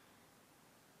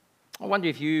 I wonder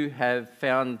if you have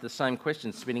found the same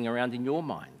questions spinning around in your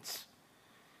minds.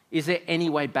 Is there any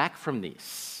way back from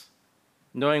this?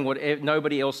 Knowing what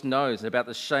nobody else knows about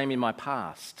the shame in my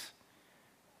past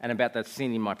and about that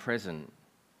sin in my present.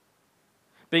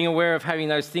 Being aware of having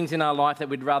those things in our life that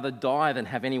we'd rather die than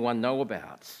have anyone know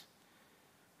about.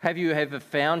 Have you ever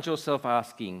found yourself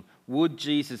asking, would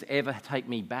Jesus ever take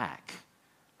me back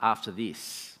after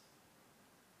this?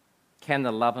 Can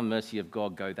the love and mercy of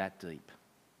God go that deep?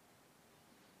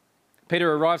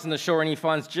 Peter arrives on the shore and he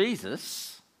finds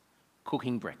Jesus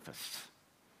cooking breakfast.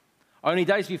 Only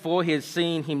days before, he had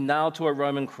seen him nailed to a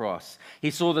Roman cross. He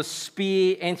saw the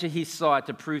spear enter his side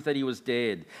to prove that he was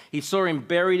dead. He saw him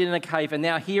buried in a cave, and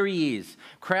now here he is,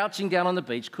 crouching down on the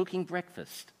beach, cooking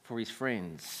breakfast for his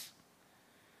friends.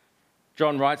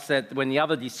 John writes that when the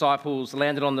other disciples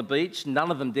landed on the beach,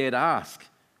 none of them dared ask,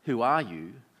 "Who are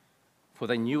you?" For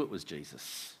they knew it was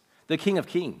Jesus, the King of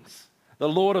Kings, the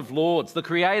Lord of Lords, the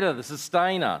Creator, the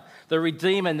Sustainer, the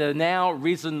Redeemer, the now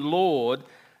risen Lord.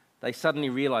 They suddenly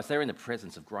realised they're in the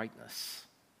presence of greatness.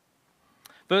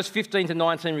 Verse 15 to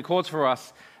 19 records for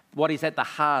us what is at the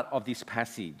heart of this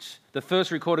passage. The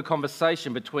first recorded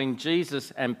conversation between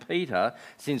Jesus and Peter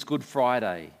since Good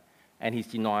Friday and his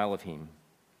denial of him.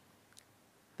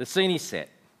 The scene is set.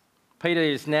 Peter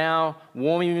is now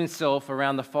warming himself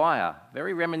around the fire,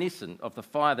 very reminiscent of the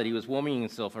fire that he was warming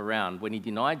himself around when he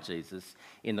denied Jesus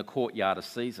in the courtyard of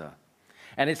Caesar.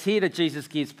 And it's here that Jesus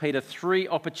gives Peter 3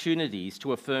 opportunities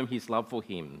to affirm his love for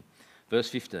him. Verse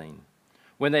 15.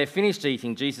 When they had finished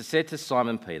eating, Jesus said to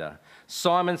Simon Peter,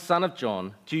 "Simon, son of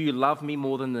John, do you love me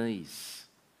more than these?"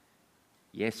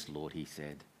 "Yes, Lord," he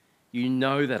said. "You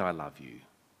know that I love you."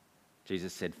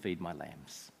 Jesus said, "Feed my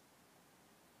lambs."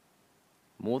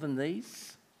 More than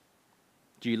these?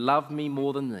 Do you love me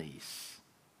more than these?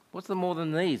 What's the more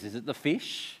than these? Is it the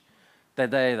fish? That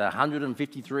they're the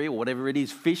 153 or whatever it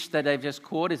is, fish that they've just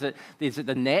caught? Is it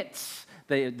the nets,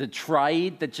 the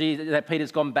trade that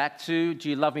Peter's gone back to? Do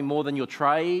you love me more than your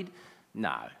trade?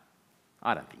 No,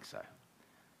 I don't think so.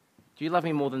 Do you love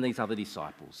me more than these other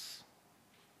disciples?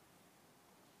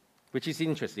 Which is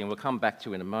interesting, we'll come back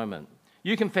to in a moment.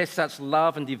 You confess such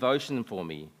love and devotion for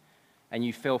me, and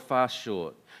you fell far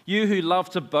short. You who love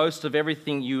to boast of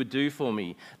everything you would do for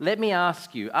me, let me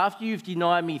ask you, after you've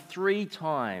denied me 3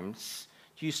 times,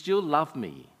 do you still love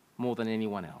me more than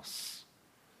anyone else?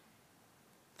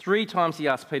 3 times he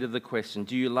asked Peter the question,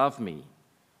 do you love me?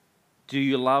 Do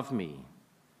you love me?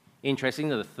 Interesting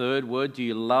that the third word, do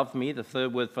you love me, the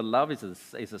third word for love is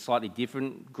a slightly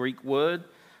different Greek word,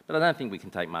 but I don't think we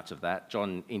can take much of that.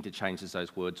 John interchanges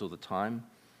those words all the time.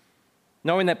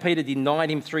 Knowing that Peter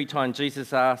denied him 3 times,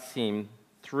 Jesus asked him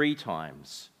 3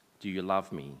 times, do you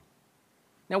love me?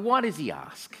 Now, why does he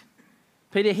ask?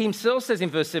 Peter himself says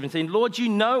in verse 17, Lord, you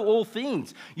know all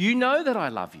things. You know that I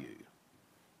love you.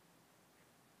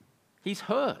 He's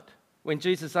hurt when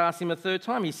Jesus asks him a 3rd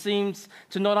time. He seems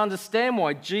to not understand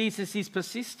why Jesus is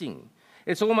persisting.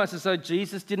 It's almost as though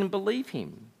Jesus didn't believe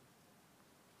him.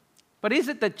 But is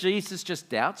it that Jesus just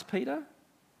doubts Peter?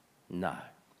 No.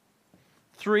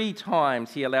 3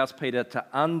 times he allows Peter to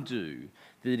undo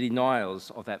the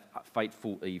denials of that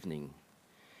fateful evening.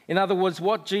 In other words,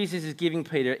 what Jesus is giving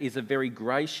Peter is a very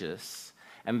gracious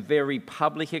and very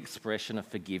public expression of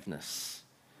forgiveness,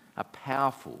 a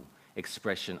powerful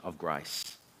expression of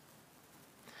grace.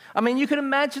 I mean, you could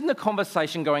imagine the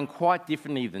conversation going quite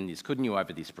differently than this, couldn't you,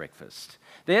 over this breakfast?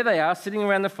 There they are, sitting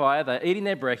around the fire, they're eating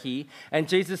their brekkie, and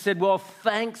Jesus said, well,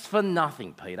 thanks for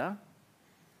nothing, Peter.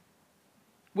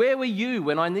 Where were you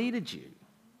when I needed you?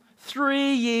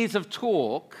 3 years of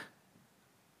talk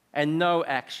and no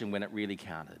action when it really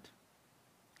counted.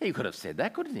 He could have said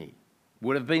that, couldn't he?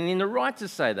 Would have been in the right to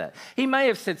say that. He may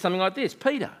have said something like this,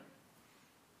 Peter,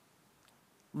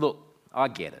 look, I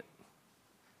get it.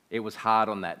 It was hard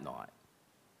on that night.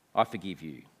 I forgive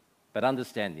you. But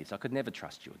understand this, I could never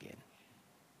trust you again.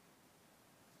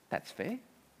 That's fair.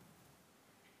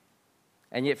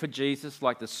 And yet for Jesus,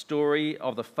 like the story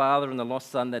of the father and the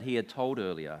lost son that he had told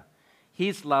earlier,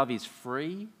 his love is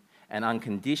free and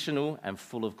unconditional and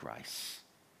full of grace.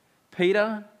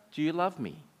 Peter, do you love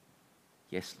me?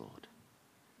 Yes, Lord.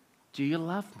 Do you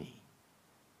love me?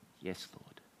 Yes,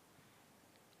 Lord.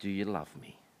 Do you love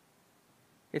me?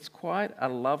 It's quite a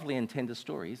lovely and tender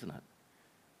story, isn't it?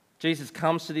 Jesus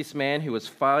comes to this man who has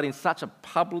failed in such a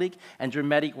public and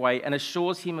dramatic way and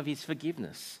assures him of his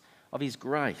forgiveness, of his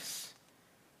grace,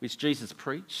 which Jesus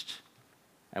preached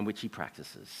and which he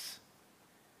practices.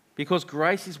 Because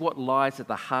grace is what lies at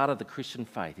the heart of the Christian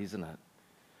faith, isn't it?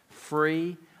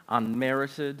 Free,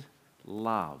 unmerited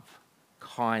love,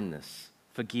 kindness,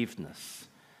 forgiveness,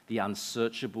 the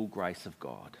unsearchable grace of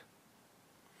God.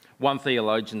 One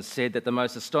theologian said that the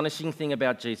most astonishing thing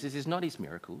about Jesus is not his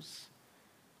miracles,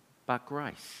 but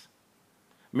grace.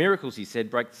 Miracles, he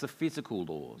said, breaks the physical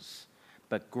laws,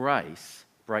 but grace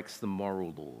breaks the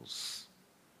moral laws.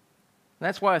 And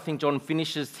that's why I think John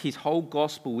finishes his whole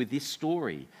gospel with this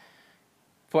story.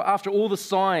 For after all the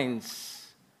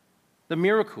signs, the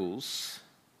miracles,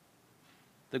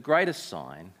 the greatest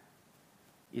sign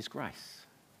is grace.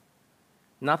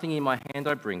 Nothing in my hand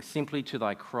I bring, simply to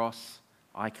thy cross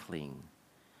I cling.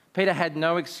 Peter had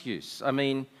no excuse. I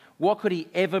mean, what could he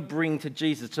ever bring to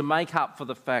Jesus to make up for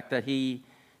the fact that he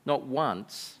not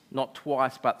once, not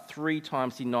twice, but 3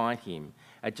 times denied him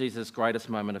at Jesus' greatest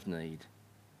moment of need?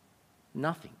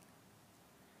 Nothing.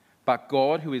 But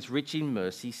God, who is rich in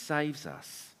mercy, saves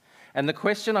us. And the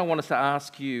question I want us to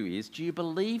ask you is, do you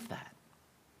believe that?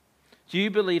 Do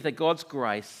you believe that God's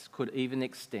grace could even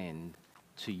extend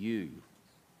to you?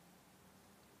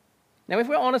 Now, if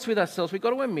we're honest with ourselves, we've got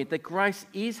to admit that grace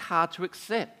is hard to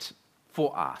accept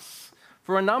for us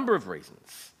for a number of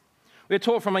reasons. We're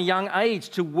taught from a young age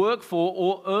to work for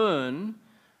or earn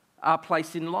our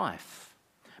place in life.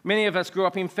 Many of us grew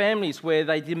up in families where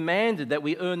they demanded that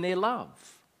we earn their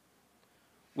love.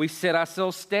 We set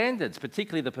ourselves standards,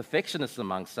 particularly the perfectionists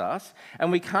amongst us,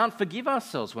 and we can't forgive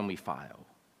ourselves when we fail.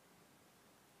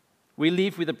 We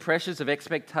live with the pressures of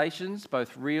expectations,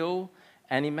 both real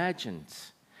and imagined.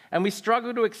 And we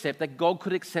struggle to accept that God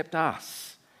could accept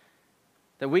us,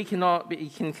 that we cannot be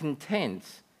content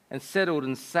and settled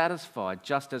and satisfied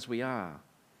just as we are.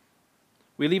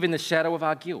 We live in the shadow of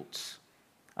our guilt,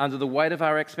 under the weight of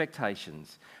our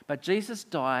expectations. But Jesus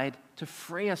died to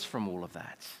free us from all of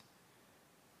that.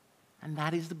 And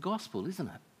that is the gospel, isn't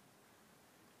it?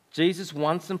 Jesus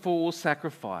once and for all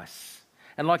sacrifice.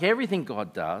 And like everything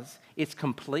God does, it's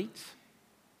complete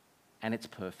and it's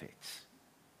perfect.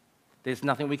 There's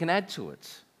nothing we can add to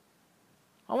it.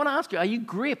 I want to ask you, are you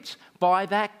gripped by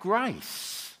that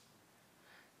grace?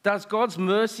 Does God's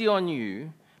mercy on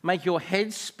you make your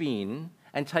head spin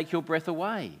and take your breath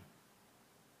away?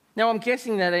 Now, I'm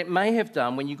guessing that it may have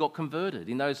done when you got converted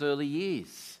in those early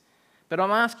years. But I'm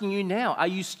asking you now, are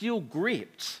you still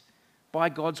gripped by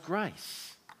God's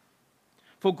grace?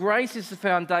 For grace is the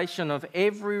foundation of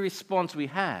every response we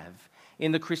have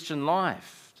in the Christian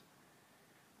life.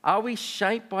 Are we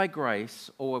shaped by grace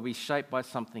or are we shaped by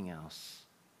something else?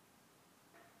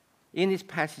 In this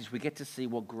passage, we get to see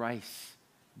what grace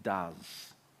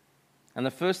does. And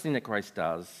the first thing that grace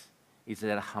does is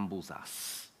that it humbles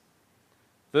us.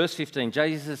 Verse 15,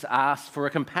 Jesus asks for a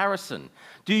comparison.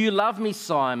 Do you love me,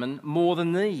 Simon, more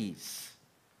than these?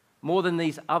 More than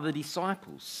these other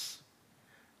disciples?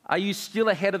 Are you still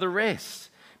ahead of the rest?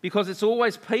 Because it's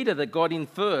always Peter that got in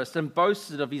first and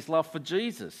boasted of his love for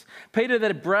Jesus. Peter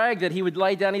that bragged that he would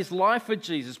lay down his life for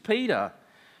Jesus. Peter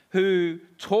who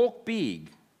talked big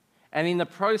and in the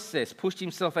process pushed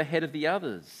himself ahead of the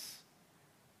others.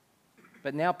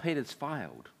 But now Peter's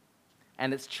failed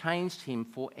and it's changed him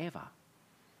forever.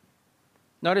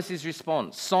 Notice his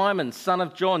response. Simon, son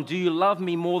of John, do you love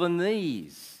me more than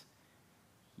these?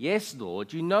 Yes,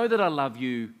 Lord, you know that I love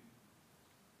you.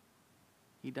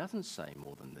 He doesn't say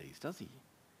more than these, does he?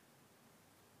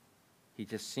 He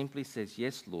just simply says,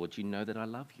 yes, Lord, you know that I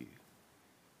love you.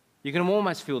 You can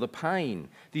almost feel the pain,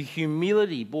 the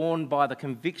humility borne by the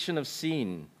conviction of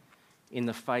sin in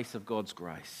the face of God's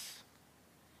grace.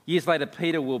 Years later,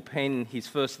 Peter will pen his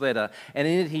first letter, and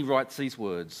in it he writes these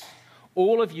words: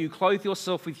 "All of you clothe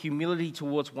yourself with humility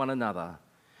towards one another,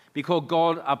 because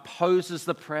God opposes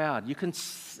the proud." You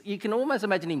can almost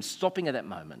imagine him stopping at that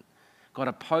moment. God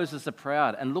opposes the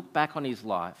proud, and look back on his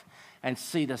life and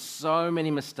see the so many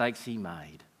mistakes he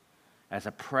made as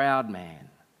a proud man.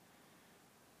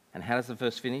 And how does the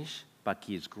verse finish? "But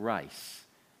gives grace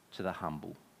to the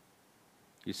humble."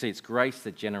 You see, it's grace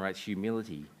that generates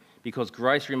humility, because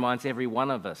grace reminds every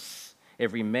one of us,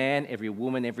 every man, every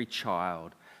woman, every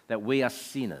child, that we are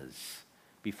sinners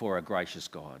before a gracious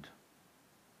God.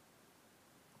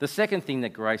 The second thing that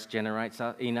grace generates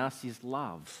in us is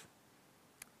love.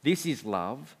 This is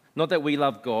love, not that we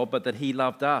love God, but that he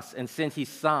loved us and sent his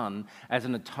Son as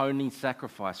an atoning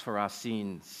sacrifice for our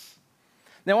sins.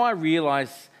 Now, I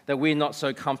realise that we're not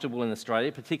so comfortable in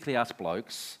Australia, particularly us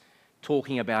blokes,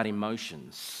 talking about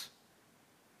emotions.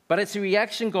 But it's the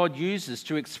reaction God uses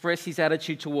to express his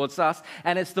attitude towards us,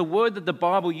 and it's the word that the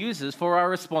Bible uses for our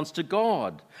response to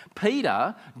God.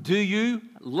 "Peter, do you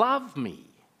love me?"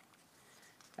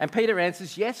 And Peter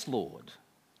answers, "Yes, Lord.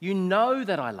 You know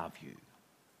that I love you."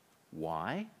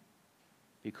 Why?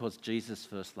 Because Jesus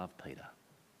first loved Peter.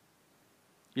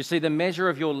 You see, the measure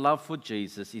of your love for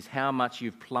Jesus is how much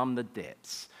you've plumbed the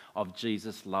depths of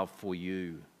Jesus' love for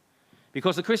you.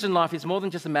 Because the Christian life is more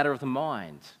than just a matter of the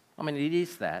mind. I mean, it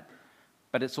is that,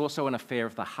 but it's also an affair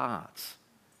of the heart.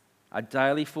 A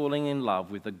daily falling in love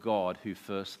with the God who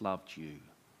first loved you.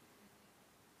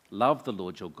 Love the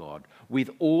Lord your God with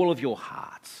all of your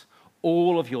heart,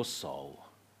 all of your soul,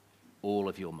 all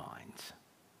of your mind.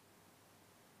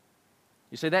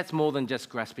 You see, that's more than just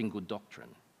grasping good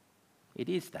doctrine. It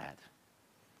is that.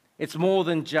 It's more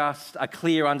than just a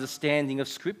clear understanding of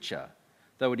Scripture,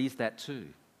 though it is that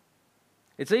too.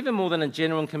 It's even more than a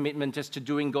genuine commitment just to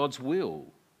doing God's will,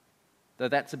 though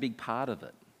that's a big part of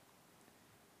it.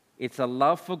 It's a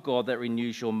love for God that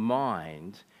renews your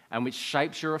mind and which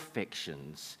shapes your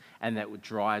affections and that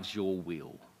drives your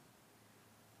will.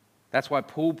 That's why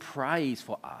Paul prays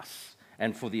for us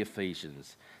and for the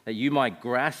Ephesians, that you might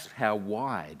grasp how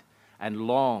wide and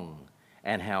long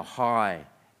and how high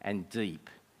and deep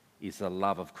is the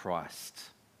love of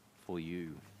Christ for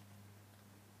you.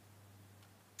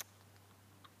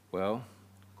 Well,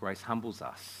 grace humbles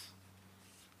us.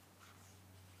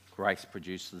 Grace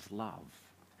produces love.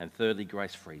 And thirdly,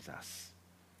 grace frees us.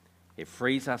 It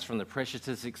frees us from the pressure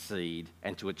to succeed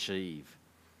and to achieve.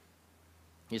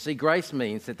 You see, grace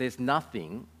means that there's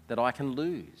nothing that I can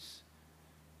lose.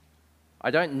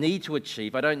 I don't need to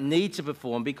achieve, I don't need to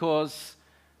perform, because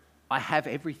I have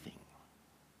everything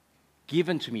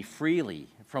given to me freely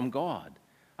from God.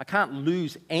 I can't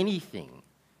lose anything.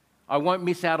 I won't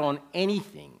miss out on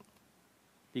anything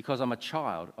because I'm a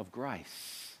child of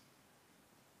grace.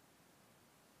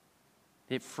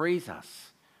 It frees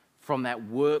us from that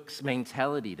works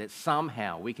mentality that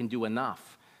somehow we can do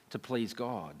enough to please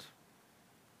God.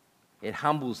 It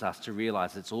humbles us to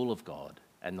realise it's all of God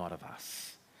and not of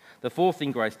us. The fourth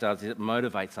thing grace does is it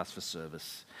motivates us for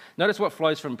service. Notice what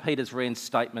flows from Peter's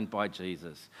reinstatement by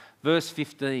Jesus. Verse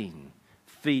 15,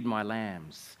 feed my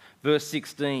lambs. Verse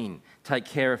 16, take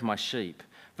care of my sheep.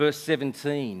 Verse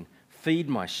 17, feed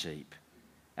my sheep.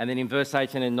 And then in verse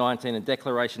 18 and 19, a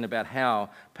declaration about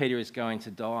how Peter is going to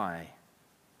die.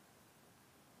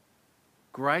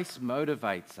 Grace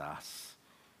motivates us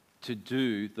to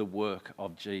do the work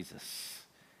of Jesus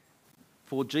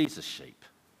for Jesus' sheep.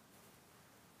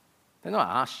 They're not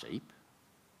our sheep.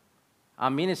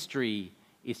 Our ministry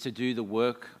is to do the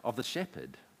work of the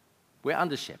shepherd. We're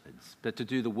under shepherds, but to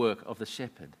do the work of the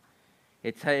shepherd.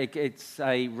 It's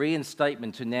a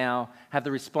reinstatement to now have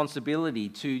the responsibility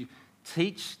to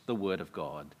teach the word of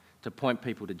God, to point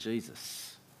people to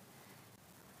Jesus.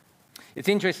 It's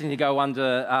interesting to go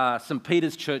under St.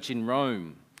 Peter's Church in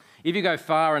Rome. If you go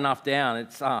far enough down,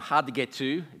 it's hard to get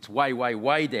to. It's way, way,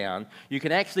 way down. You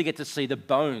can actually get to see the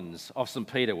bones of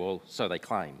St. Peter, well, so they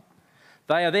claim.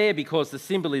 They are there because the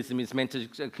symbolism is meant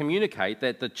to communicate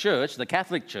that the church, the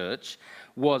Catholic Church,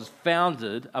 was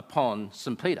founded upon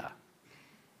St. Peter.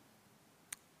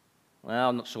 Well,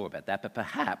 I'm not sure about that, but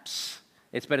perhaps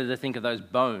it's better to think of those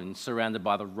bones surrounded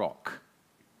by the rock.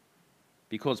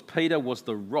 Because Peter was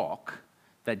the rock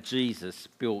that Jesus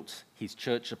built his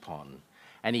church upon.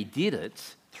 And he did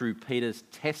it through Peter's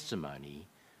testimony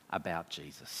about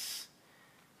Jesus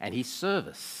and his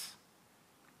service,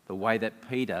 the way that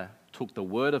Peter took the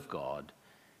word of God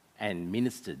and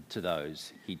ministered to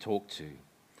those he talked to.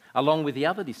 along with the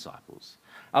other disciples,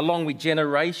 along with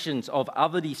generations of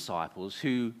other disciples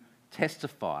who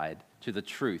testified to the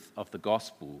truth of the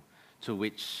gospel to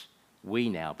which we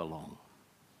now belong.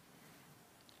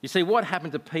 You see, what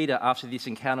happened to Peter after this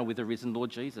encounter with the risen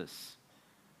Lord Jesus?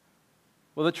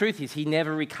 Well, the truth is he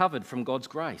never recovered from God's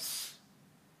grace,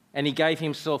 and he gave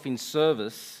himself in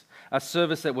service, a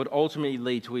service that would ultimately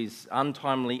lead to his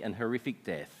untimely and horrific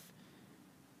death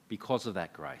because of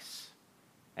that grace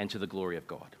and to the glory of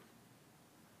God.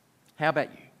 How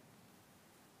about you?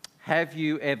 Have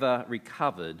you ever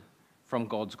recovered from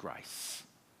God's grace?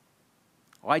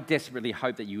 I desperately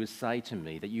hope that you would say to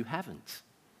me that you haven't.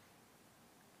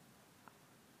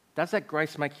 Does that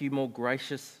grace make you more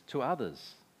gracious to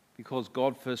others because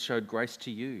God first showed grace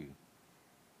to you?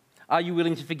 Are you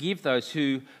willing to forgive those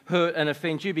who hurt and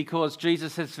offend you because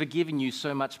Jesus has forgiven you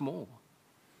so much more?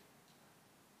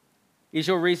 Is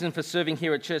your reason for serving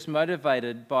here at church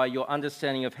motivated by your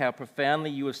understanding of how profoundly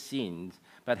you have sinned,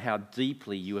 but how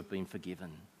deeply you have been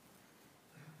forgiven?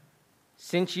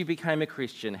 Since you became a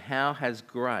Christian, how has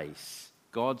grace,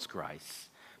 God's grace,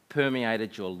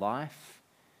 permeated your life,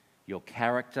 your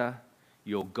character,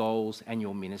 your goals, and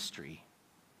your ministry?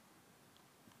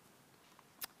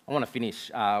 I want to finish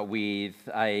by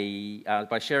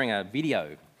sharing a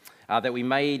video that we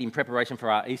made in preparation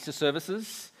for our Easter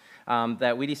services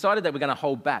that we decided that we're going to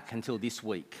hold back until this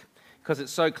week because it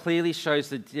so clearly shows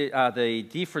the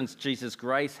difference Jesus'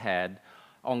 grace had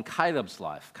on Caleb's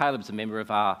life. Caleb's a member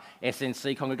of our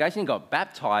SNC congregation. He got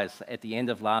baptised at the end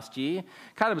of last year.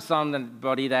 Caleb's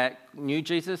somebody that knew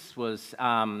Jesus,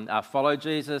 followed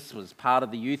Jesus, was part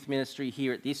of the youth ministry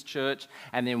here at this church,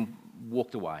 and then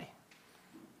walked away.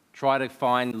 Tried to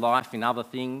find life in other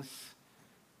things,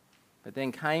 but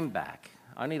then came back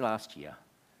only last year.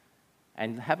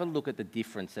 And have a look at the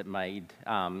difference that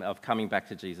of coming back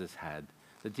to Jesus had.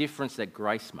 The difference that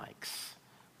grace makes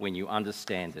when you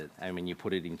understand it and when you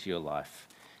put it into your life.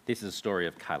 This is the story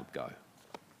of Caleb Go.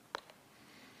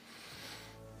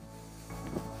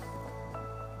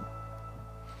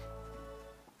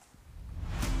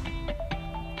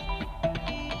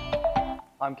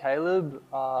 I'm Caleb.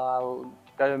 I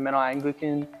go to Menai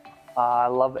Anglican. I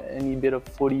love any bit of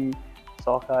footy,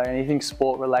 soccer, anything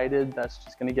sport related that's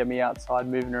just going to get me outside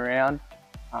moving around.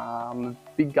 I'm a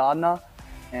big gardener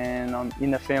and I'm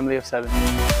in a family of 7.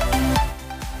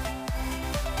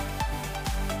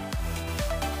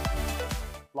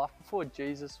 Life before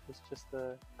Jesus was just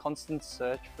a constant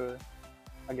search for,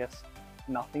 I guess,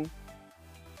 nothing.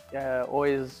 Yeah,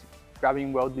 always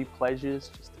grabbing worldly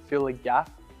pleasures just to fill a gap.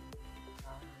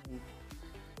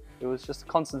 It was just a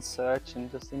constant search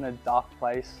and just in a dark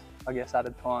place, I guess, at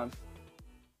a time.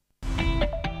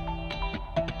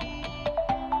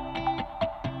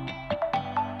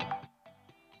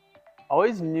 I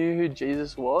always knew who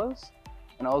Jesus was,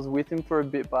 and I was with him for a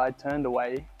bit, but I turned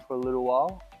away for a little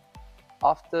while.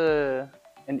 After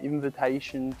an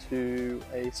invitation to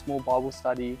a small Bible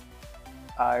study,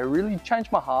 I really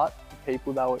changed my heart to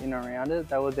people that were in and around it.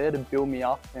 They were there to build me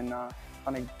up and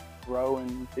kind of grow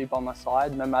and be by my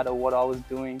side, no matter what I was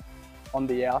doing on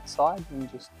the outside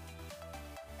and just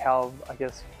how, I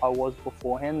guess, I was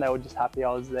beforehand. They were just happy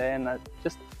I was there, and I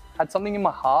just had something in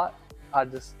my heart. I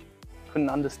just couldn't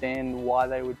understand why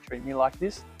they would treat me like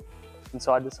this. And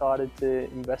so I decided to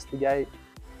investigate,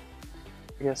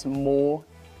 I guess, more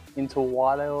into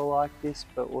why they were like this,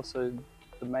 but also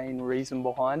the main reason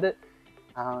behind it.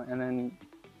 And then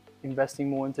investing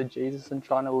more into Jesus and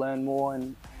trying to learn more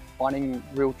and finding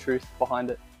real truth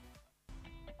behind it.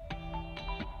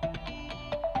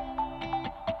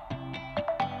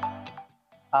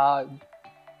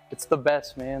 It's the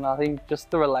best, man. I think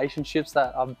just the relationships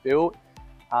that I've built,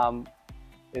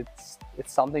 it's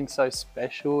something so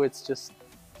special. It's just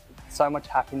so much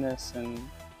happiness and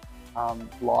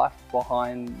life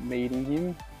behind meeting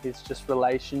him. It's just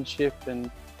relationship, and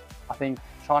I think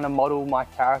trying to model my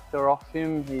character off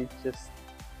him, he's just,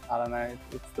 I don't know,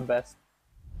 it's the best.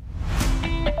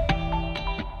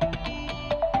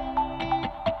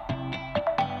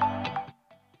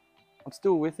 I'm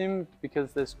still with him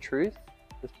because there's truth.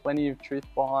 There's plenty of truth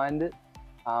behind it.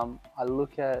 I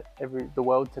look at the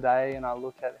world today, and I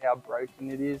look at how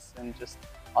broken it is, and just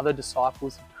other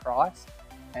disciples of Christ.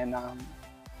 And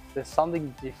there's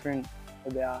something different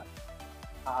about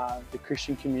the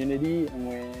Christian community, and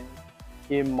we're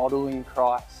here modeling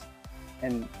Christ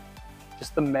and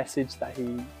just the message that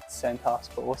he sent us,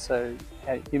 but also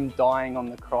him dying on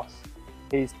the cross.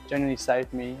 He's genuinely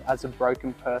saved me as a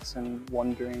broken person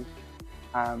wandering,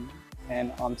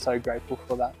 and I'm so grateful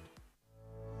for that.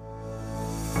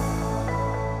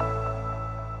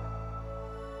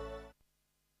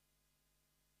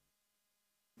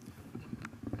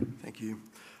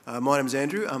 My name's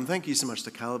Andrew. Thank you so much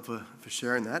to Caleb for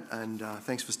sharing that, and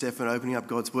thanks for Stefan opening up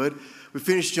God's Word. We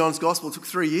finished John's Gospel. It took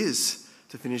 3 years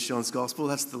to finish John's Gospel.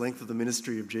 That's the length of the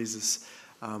ministry of Jesus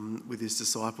with his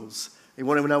disciples. You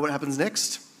want to know what happens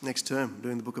next term,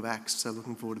 doing the book of Acts, so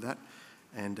looking forward to that.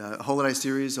 And a holiday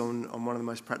series on one of the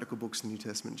most practical books in the New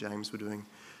Testament, James, we're doing,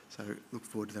 so look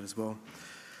forward to that as well.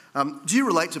 Do you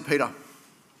relate to Peter? I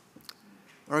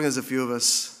reckon there's a few of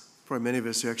us, probably many of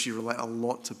us, who actually relate a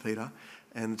lot to Peter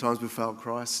and the times we failed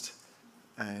Christ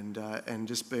and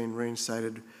just being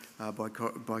reinstated by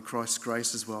Christ's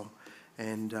grace as well.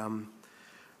 And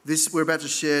this we're about to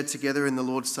share together in the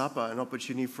Lord's Supper, an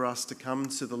opportunity for us to come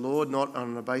to the Lord, not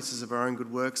on the basis of our own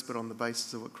good works, but on the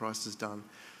basis of what Christ has done,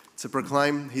 to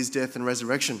proclaim his death and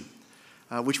resurrection,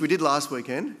 which we did last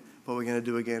weekend, but we're going to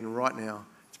do again right now,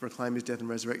 to proclaim his death and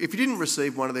resurrection. If you didn't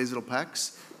receive one of these little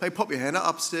packs, hey, pop your hand up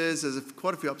upstairs. There's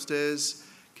quite a few upstairs.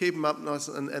 Keep them up nice,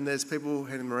 and there's people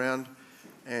handing them around,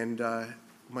 and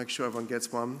make sure everyone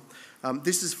gets one.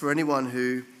 This is for anyone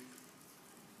who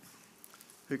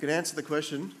can answer the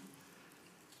question,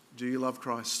 do you love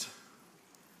Christ?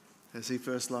 Has he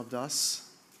first loved us?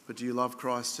 But do you love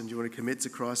Christ, and do you want to commit to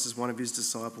Christ as one of his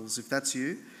disciples? If that's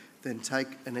you, then take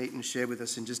and eat and share with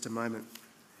us in just a moment.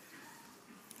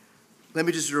 Let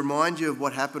me just remind you of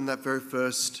what happened that very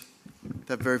first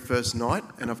night,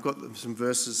 and I've got some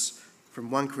verses from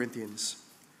 1 Corinthians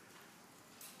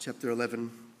chapter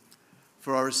 11.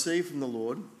 For I received from the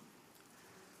Lord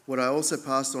what I also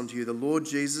passed on to you. The Lord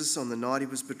Jesus, on the night he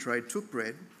was betrayed, took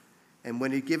bread, and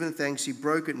when he'd given thanks, he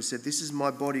broke it and said, "This is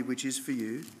my body, which is for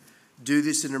you. Do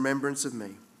this in remembrance of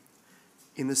me."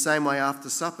 In the same way, after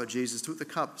supper, Jesus took the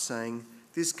cup, saying,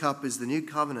 "This cup is the new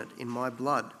covenant in my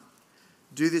blood.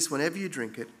 Do this whenever you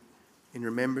drink it in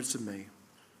remembrance of me.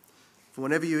 For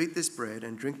whenever you eat this bread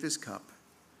and drink this cup,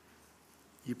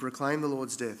 you proclaim the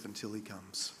Lord's death until he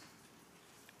comes."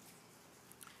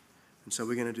 And so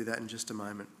we're going to do that in just a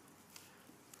moment.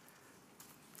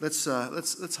 Let's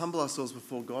humble ourselves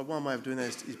before God. One way of doing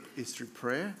that is through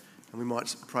prayer, and we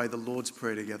might pray the Lord's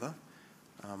Prayer together.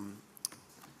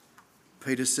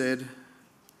 Peter said,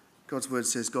 God's word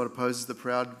says, God opposes the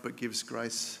proud but gives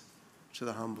grace to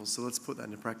the humble. So let's put that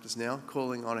into practice now,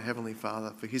 calling on a Heavenly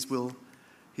Father for his will,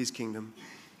 his kingdom,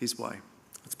 his way.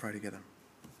 Let's pray together.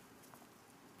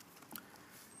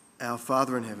 Our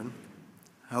Father in heaven,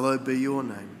 hallowed be your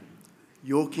name.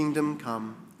 Your kingdom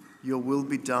come, your will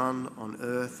be done on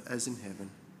earth as in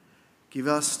heaven. Give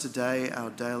us today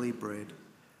our daily bread.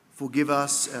 Forgive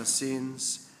us our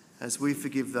sins as we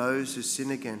forgive those who sin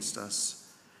against us.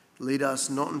 Lead us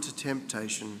not into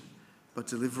temptation, but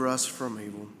deliver us from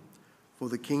evil. For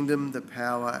the kingdom, the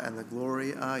power, and the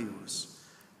glory are yours,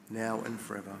 now and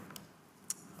forever.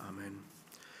 Amen.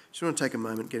 Just want to take a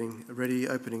moment getting ready,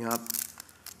 opening up,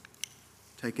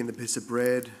 taking the piece of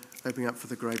bread, opening up for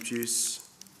the grape juice.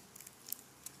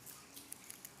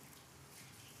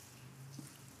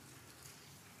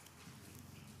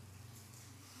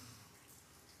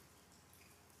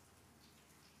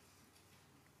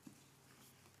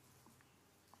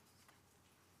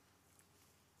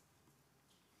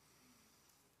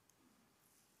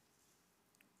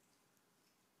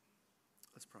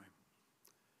 Let's pray.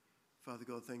 Father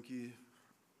God, thank you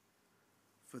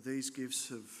for these gifts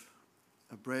of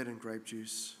bread and grape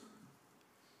juice.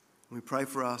 We pray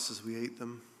for us as we eat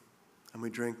them and we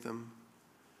drink them,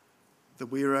 that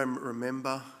we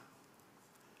remember,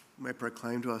 may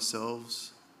proclaim to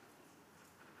ourselves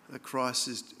that Christ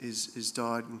is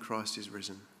died and Christ is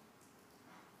risen,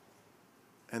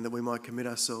 and that we might commit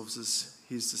ourselves as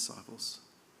his disciples.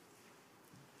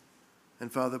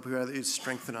 And Father, we pray that you'd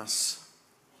strengthen us,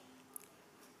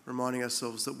 reminding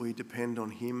ourselves that we depend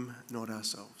on him, not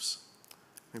ourselves.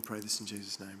 We pray this in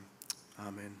Jesus' name.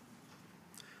 Amen.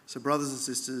 So brothers and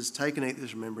sisters, take and eat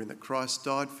this, remembering that Christ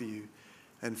died for you,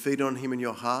 and feed on him in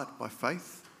your heart by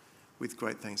faith with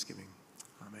great thanksgiving.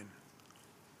 Amen.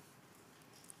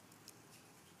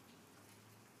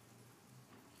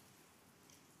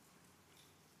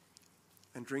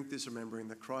 And drink this, remembering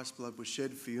that Christ's blood was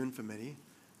shed for you and for many,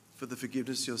 for the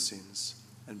forgiveness of your sins,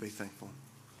 and be thankful.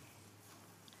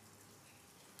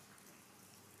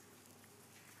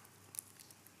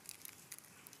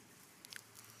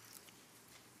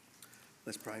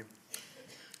 Let's pray.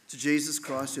 To Jesus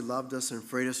Christ, who loved us and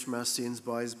freed us from our sins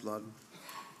by his blood,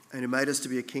 and who made us to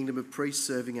be a kingdom of priests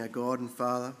serving our God and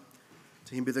Father,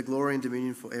 to him be the glory and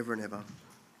dominion forever and ever.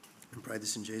 And pray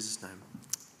this in Jesus' name.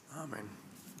 Amen.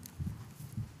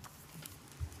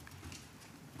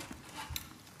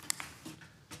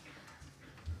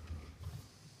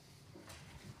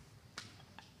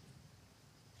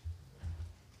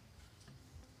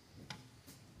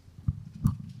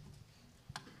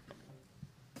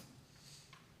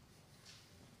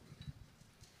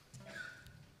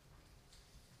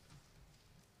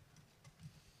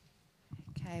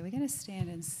 Okay, we're going to stand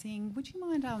and sing. Would you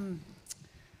mind,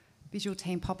 visual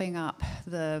team, popping up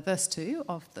the verse 2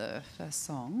 of the first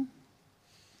song?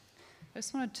 I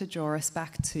just wanted to draw us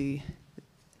back to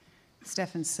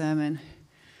Stefan's sermon.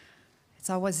 It's,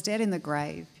 I was dead in the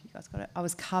grave. You guys got it? I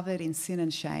was covered in sin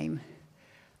and shame.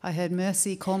 I heard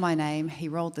mercy call my name. He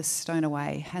rolled the stone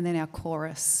away. And then our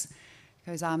chorus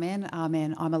goes, Amen,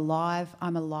 amen. I'm alive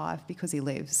because he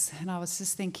lives. And I was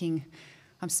just thinking,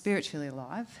 I'm spiritually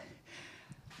alive.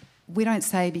 We don't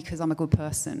say because I'm a good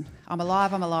person. I'm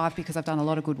alive because I've done a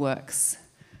lot of good works.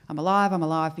 I'm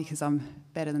alive because I'm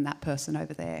better than that person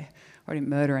over there, or I didn't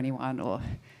murder anyone, or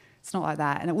it's not like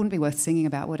that. And it wouldn't be worth singing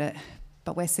about, would it?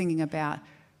 But we're singing about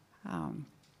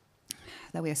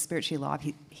that we are spiritually alive.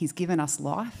 He's given us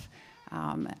life,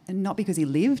 and not because he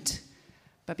lived,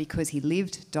 but because he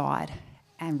lived, died,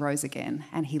 and rose again,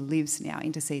 and he lives now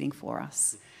interceding for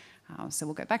us. So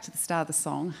we'll go back to the start of the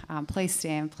song. Please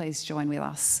stand, please join with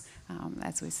us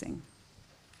as we sing.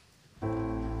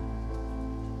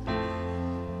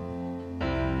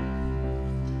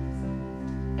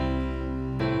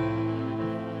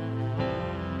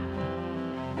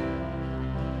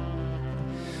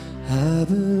 I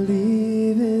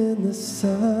believe in the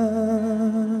sun.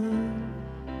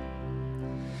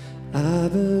 I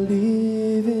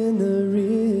believe in the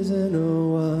risen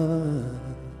one.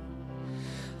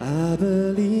 I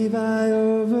believe I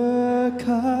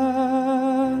overcome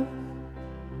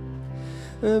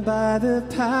by the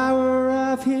power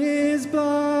of his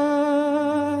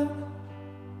blood.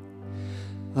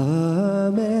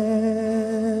 Amen.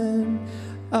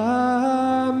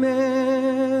 Amen.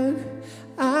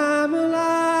 I'm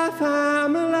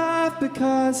alive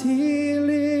because he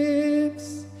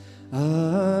lives.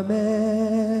 Amen.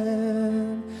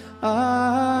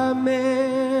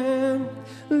 Amen.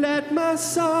 Let my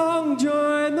song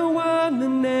join the one that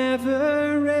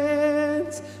never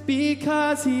ends,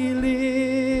 because he lives.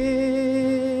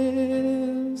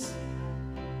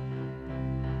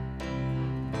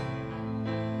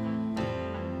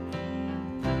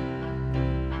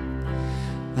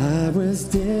 I was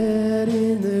dead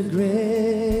in the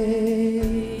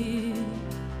grave.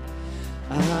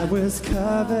 I was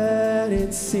covered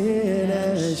in sin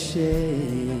and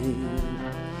shame.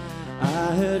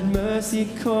 I heard mercy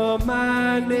call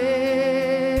my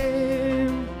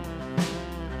name.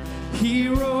 He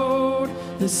rolled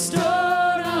the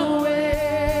stone away.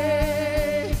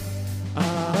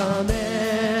 Amen.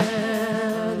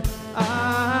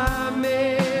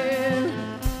 Amen.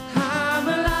 I'm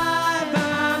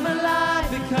alive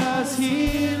because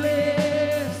he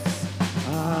lives.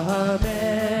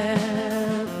 Amen.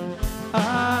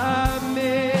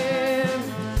 Amen.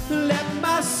 Let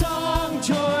my song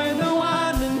join the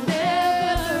one that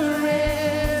never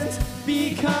ends,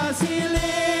 because he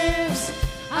lives.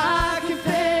 I can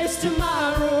face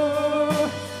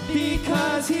tomorrow,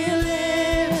 because he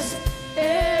lives.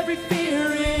 Every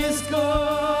fear is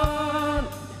gone.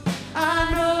 I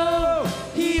know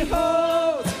he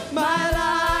holds my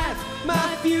life,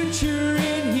 my future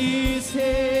in his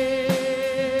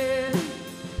hand.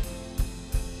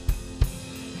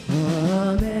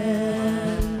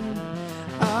 Amen.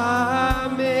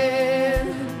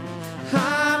 Amen.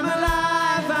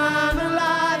 I'm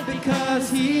alive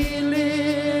because he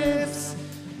lives.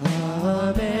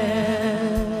 Amen.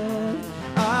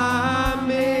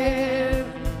 Amen.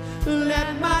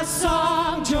 Let my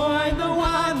song join the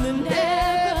one that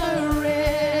never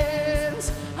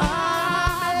ends.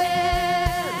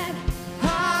 Amen.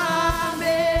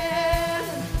 Amen.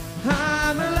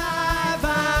 I'm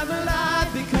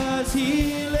alive because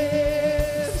he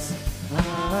lives.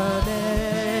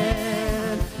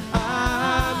 Amen.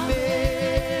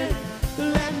 Amen.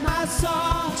 Let my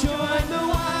song join the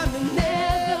one that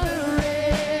never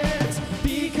ends,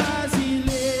 because he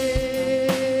lives.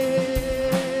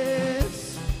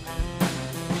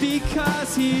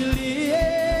 Because he lives.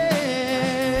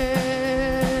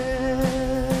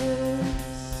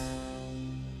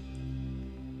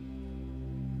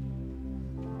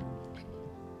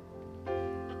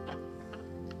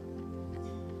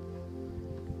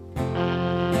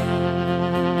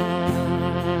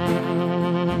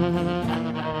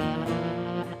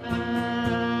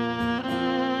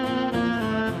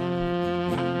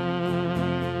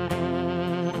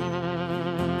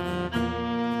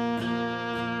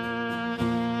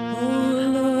 Oh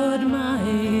Lord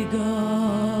my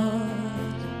God,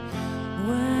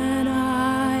 when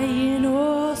I in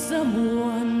awesome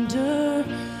wonder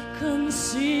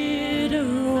consider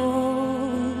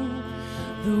all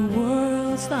the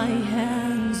worlds thy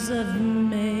hands have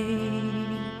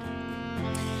made,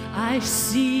 I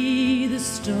see the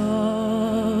stars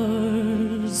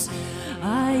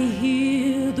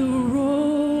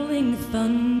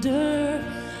wonder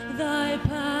thy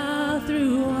power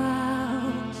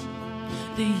throughout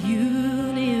the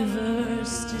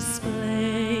universe displayed.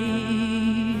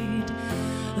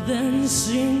 Then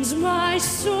sings my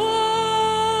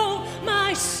soul,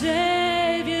 my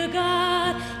Savior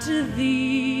God, to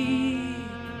thee.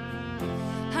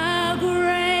 How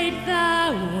great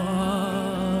thou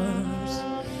art,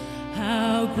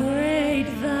 how great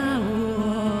thou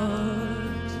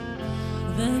art.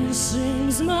 Then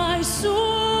sings my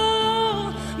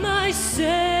soul, my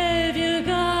Savior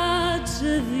God,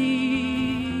 to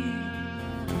thee.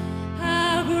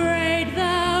 How great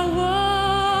thou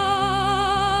art,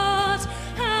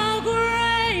 how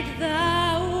great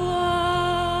thou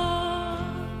art.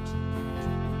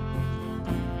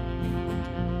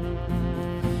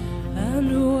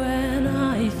 And when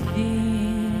I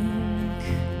think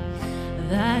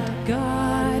that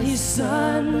God his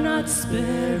Son not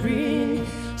sparing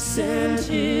sent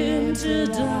him to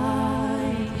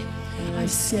die, I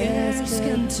scarce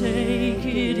can take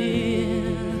it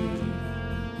in,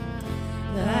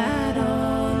 that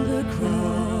on the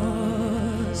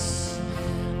cross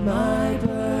my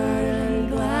burden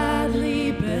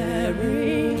gladly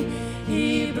bearing,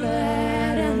 he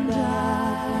bled and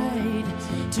died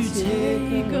to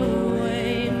take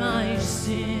away my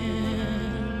sin.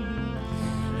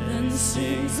 Then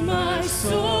sings my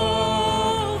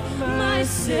soul, my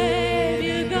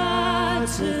Savior God,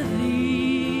 to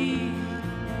thee.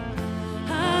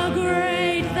 How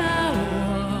great thou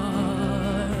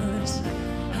art,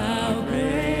 how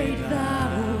great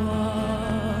thou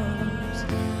art.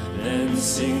 Then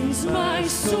sings my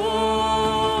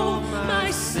soul,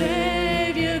 my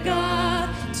Savior God,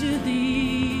 to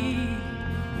thee.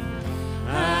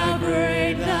 How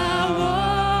great thou art,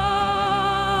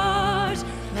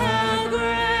 how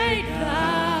great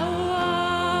thou art.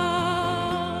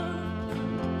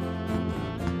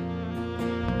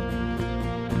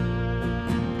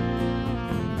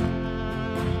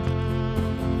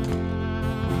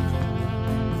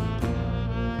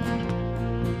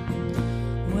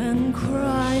 When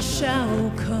Christ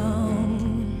shall come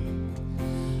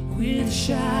with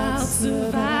shouts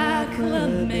of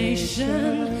acclamation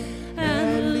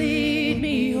and lead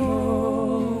me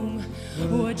home,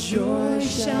 what joy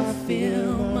shall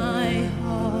fill my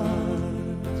heart.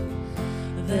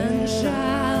 Then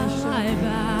shall I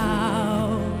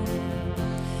bow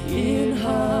in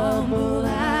humble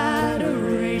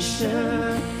adoration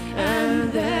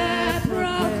and there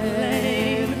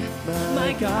proclaim,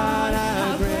 my God,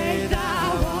 how great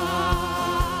thou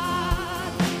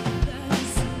art.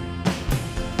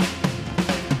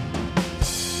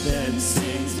 Then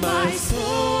sings my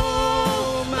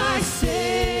soul, my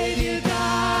Savior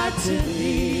God, to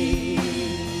thee.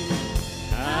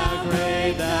 How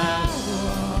great thou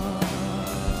art,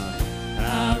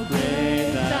 how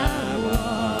great thou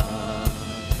art.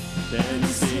 Then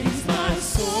sings my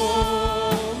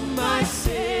soul, my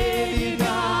Savior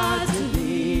God, to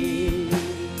thee.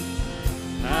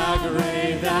 How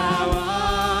great thou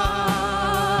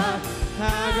art,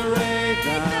 how great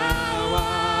thou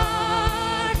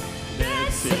art.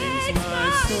 Then sings my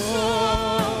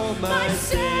soul, my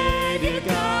Savior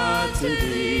God, to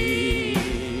thee.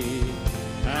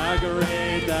 How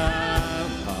great thou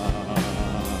art,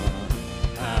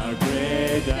 how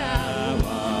great thou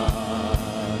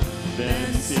art.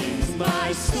 Then sings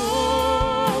my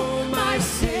soul, my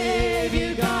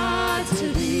Savior God,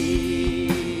 to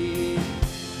thee.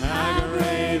 How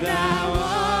great thou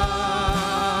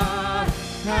art,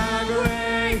 how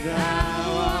great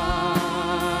thou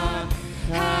art,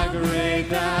 how great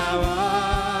thou art,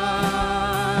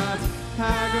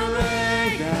 how great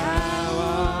thou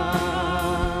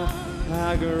art,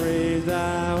 how great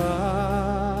thou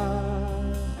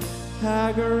art,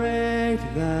 how great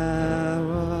thou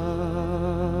art.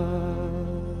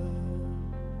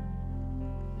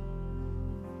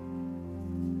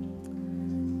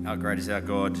 How great is our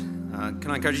God.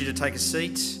 Can I encourage you to take a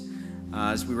seat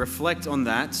as we reflect on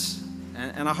that?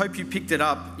 And I hope you picked it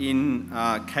up in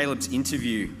Caleb's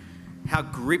interview, how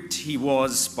gripped he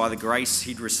was by the grace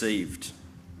he'd received.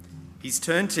 He's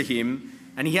turned to him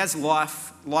and he has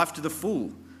life to the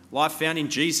full, life found in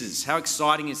Jesus. How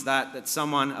exciting is that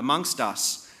someone amongst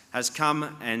us has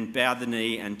come and bowed the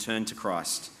knee and turned to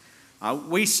Christ.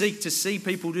 We seek to see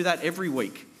people do that every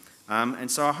week.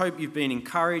 And so I hope you've been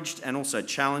encouraged and also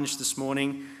challenged this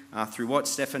morning through what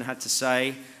Stefan had to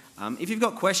say. If you've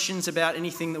got questions about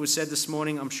anything that was said this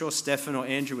morning, I'm sure Stefan or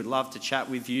Andrew would love to chat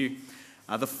with you.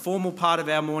 The formal part of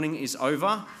our morning is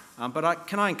over, but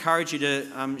can I encourage you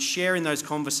to share in those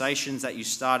conversations that you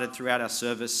started throughout our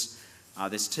service.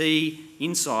 There's tea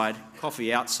inside,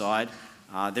 coffee outside.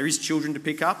 There is children to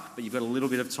pick up, but you've got a little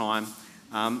bit of time.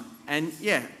 And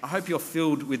yeah, I hope you're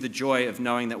filled with the joy of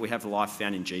knowing that we have life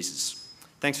found in Jesus.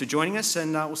 Thanks for joining us,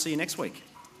 and we'll see you next week.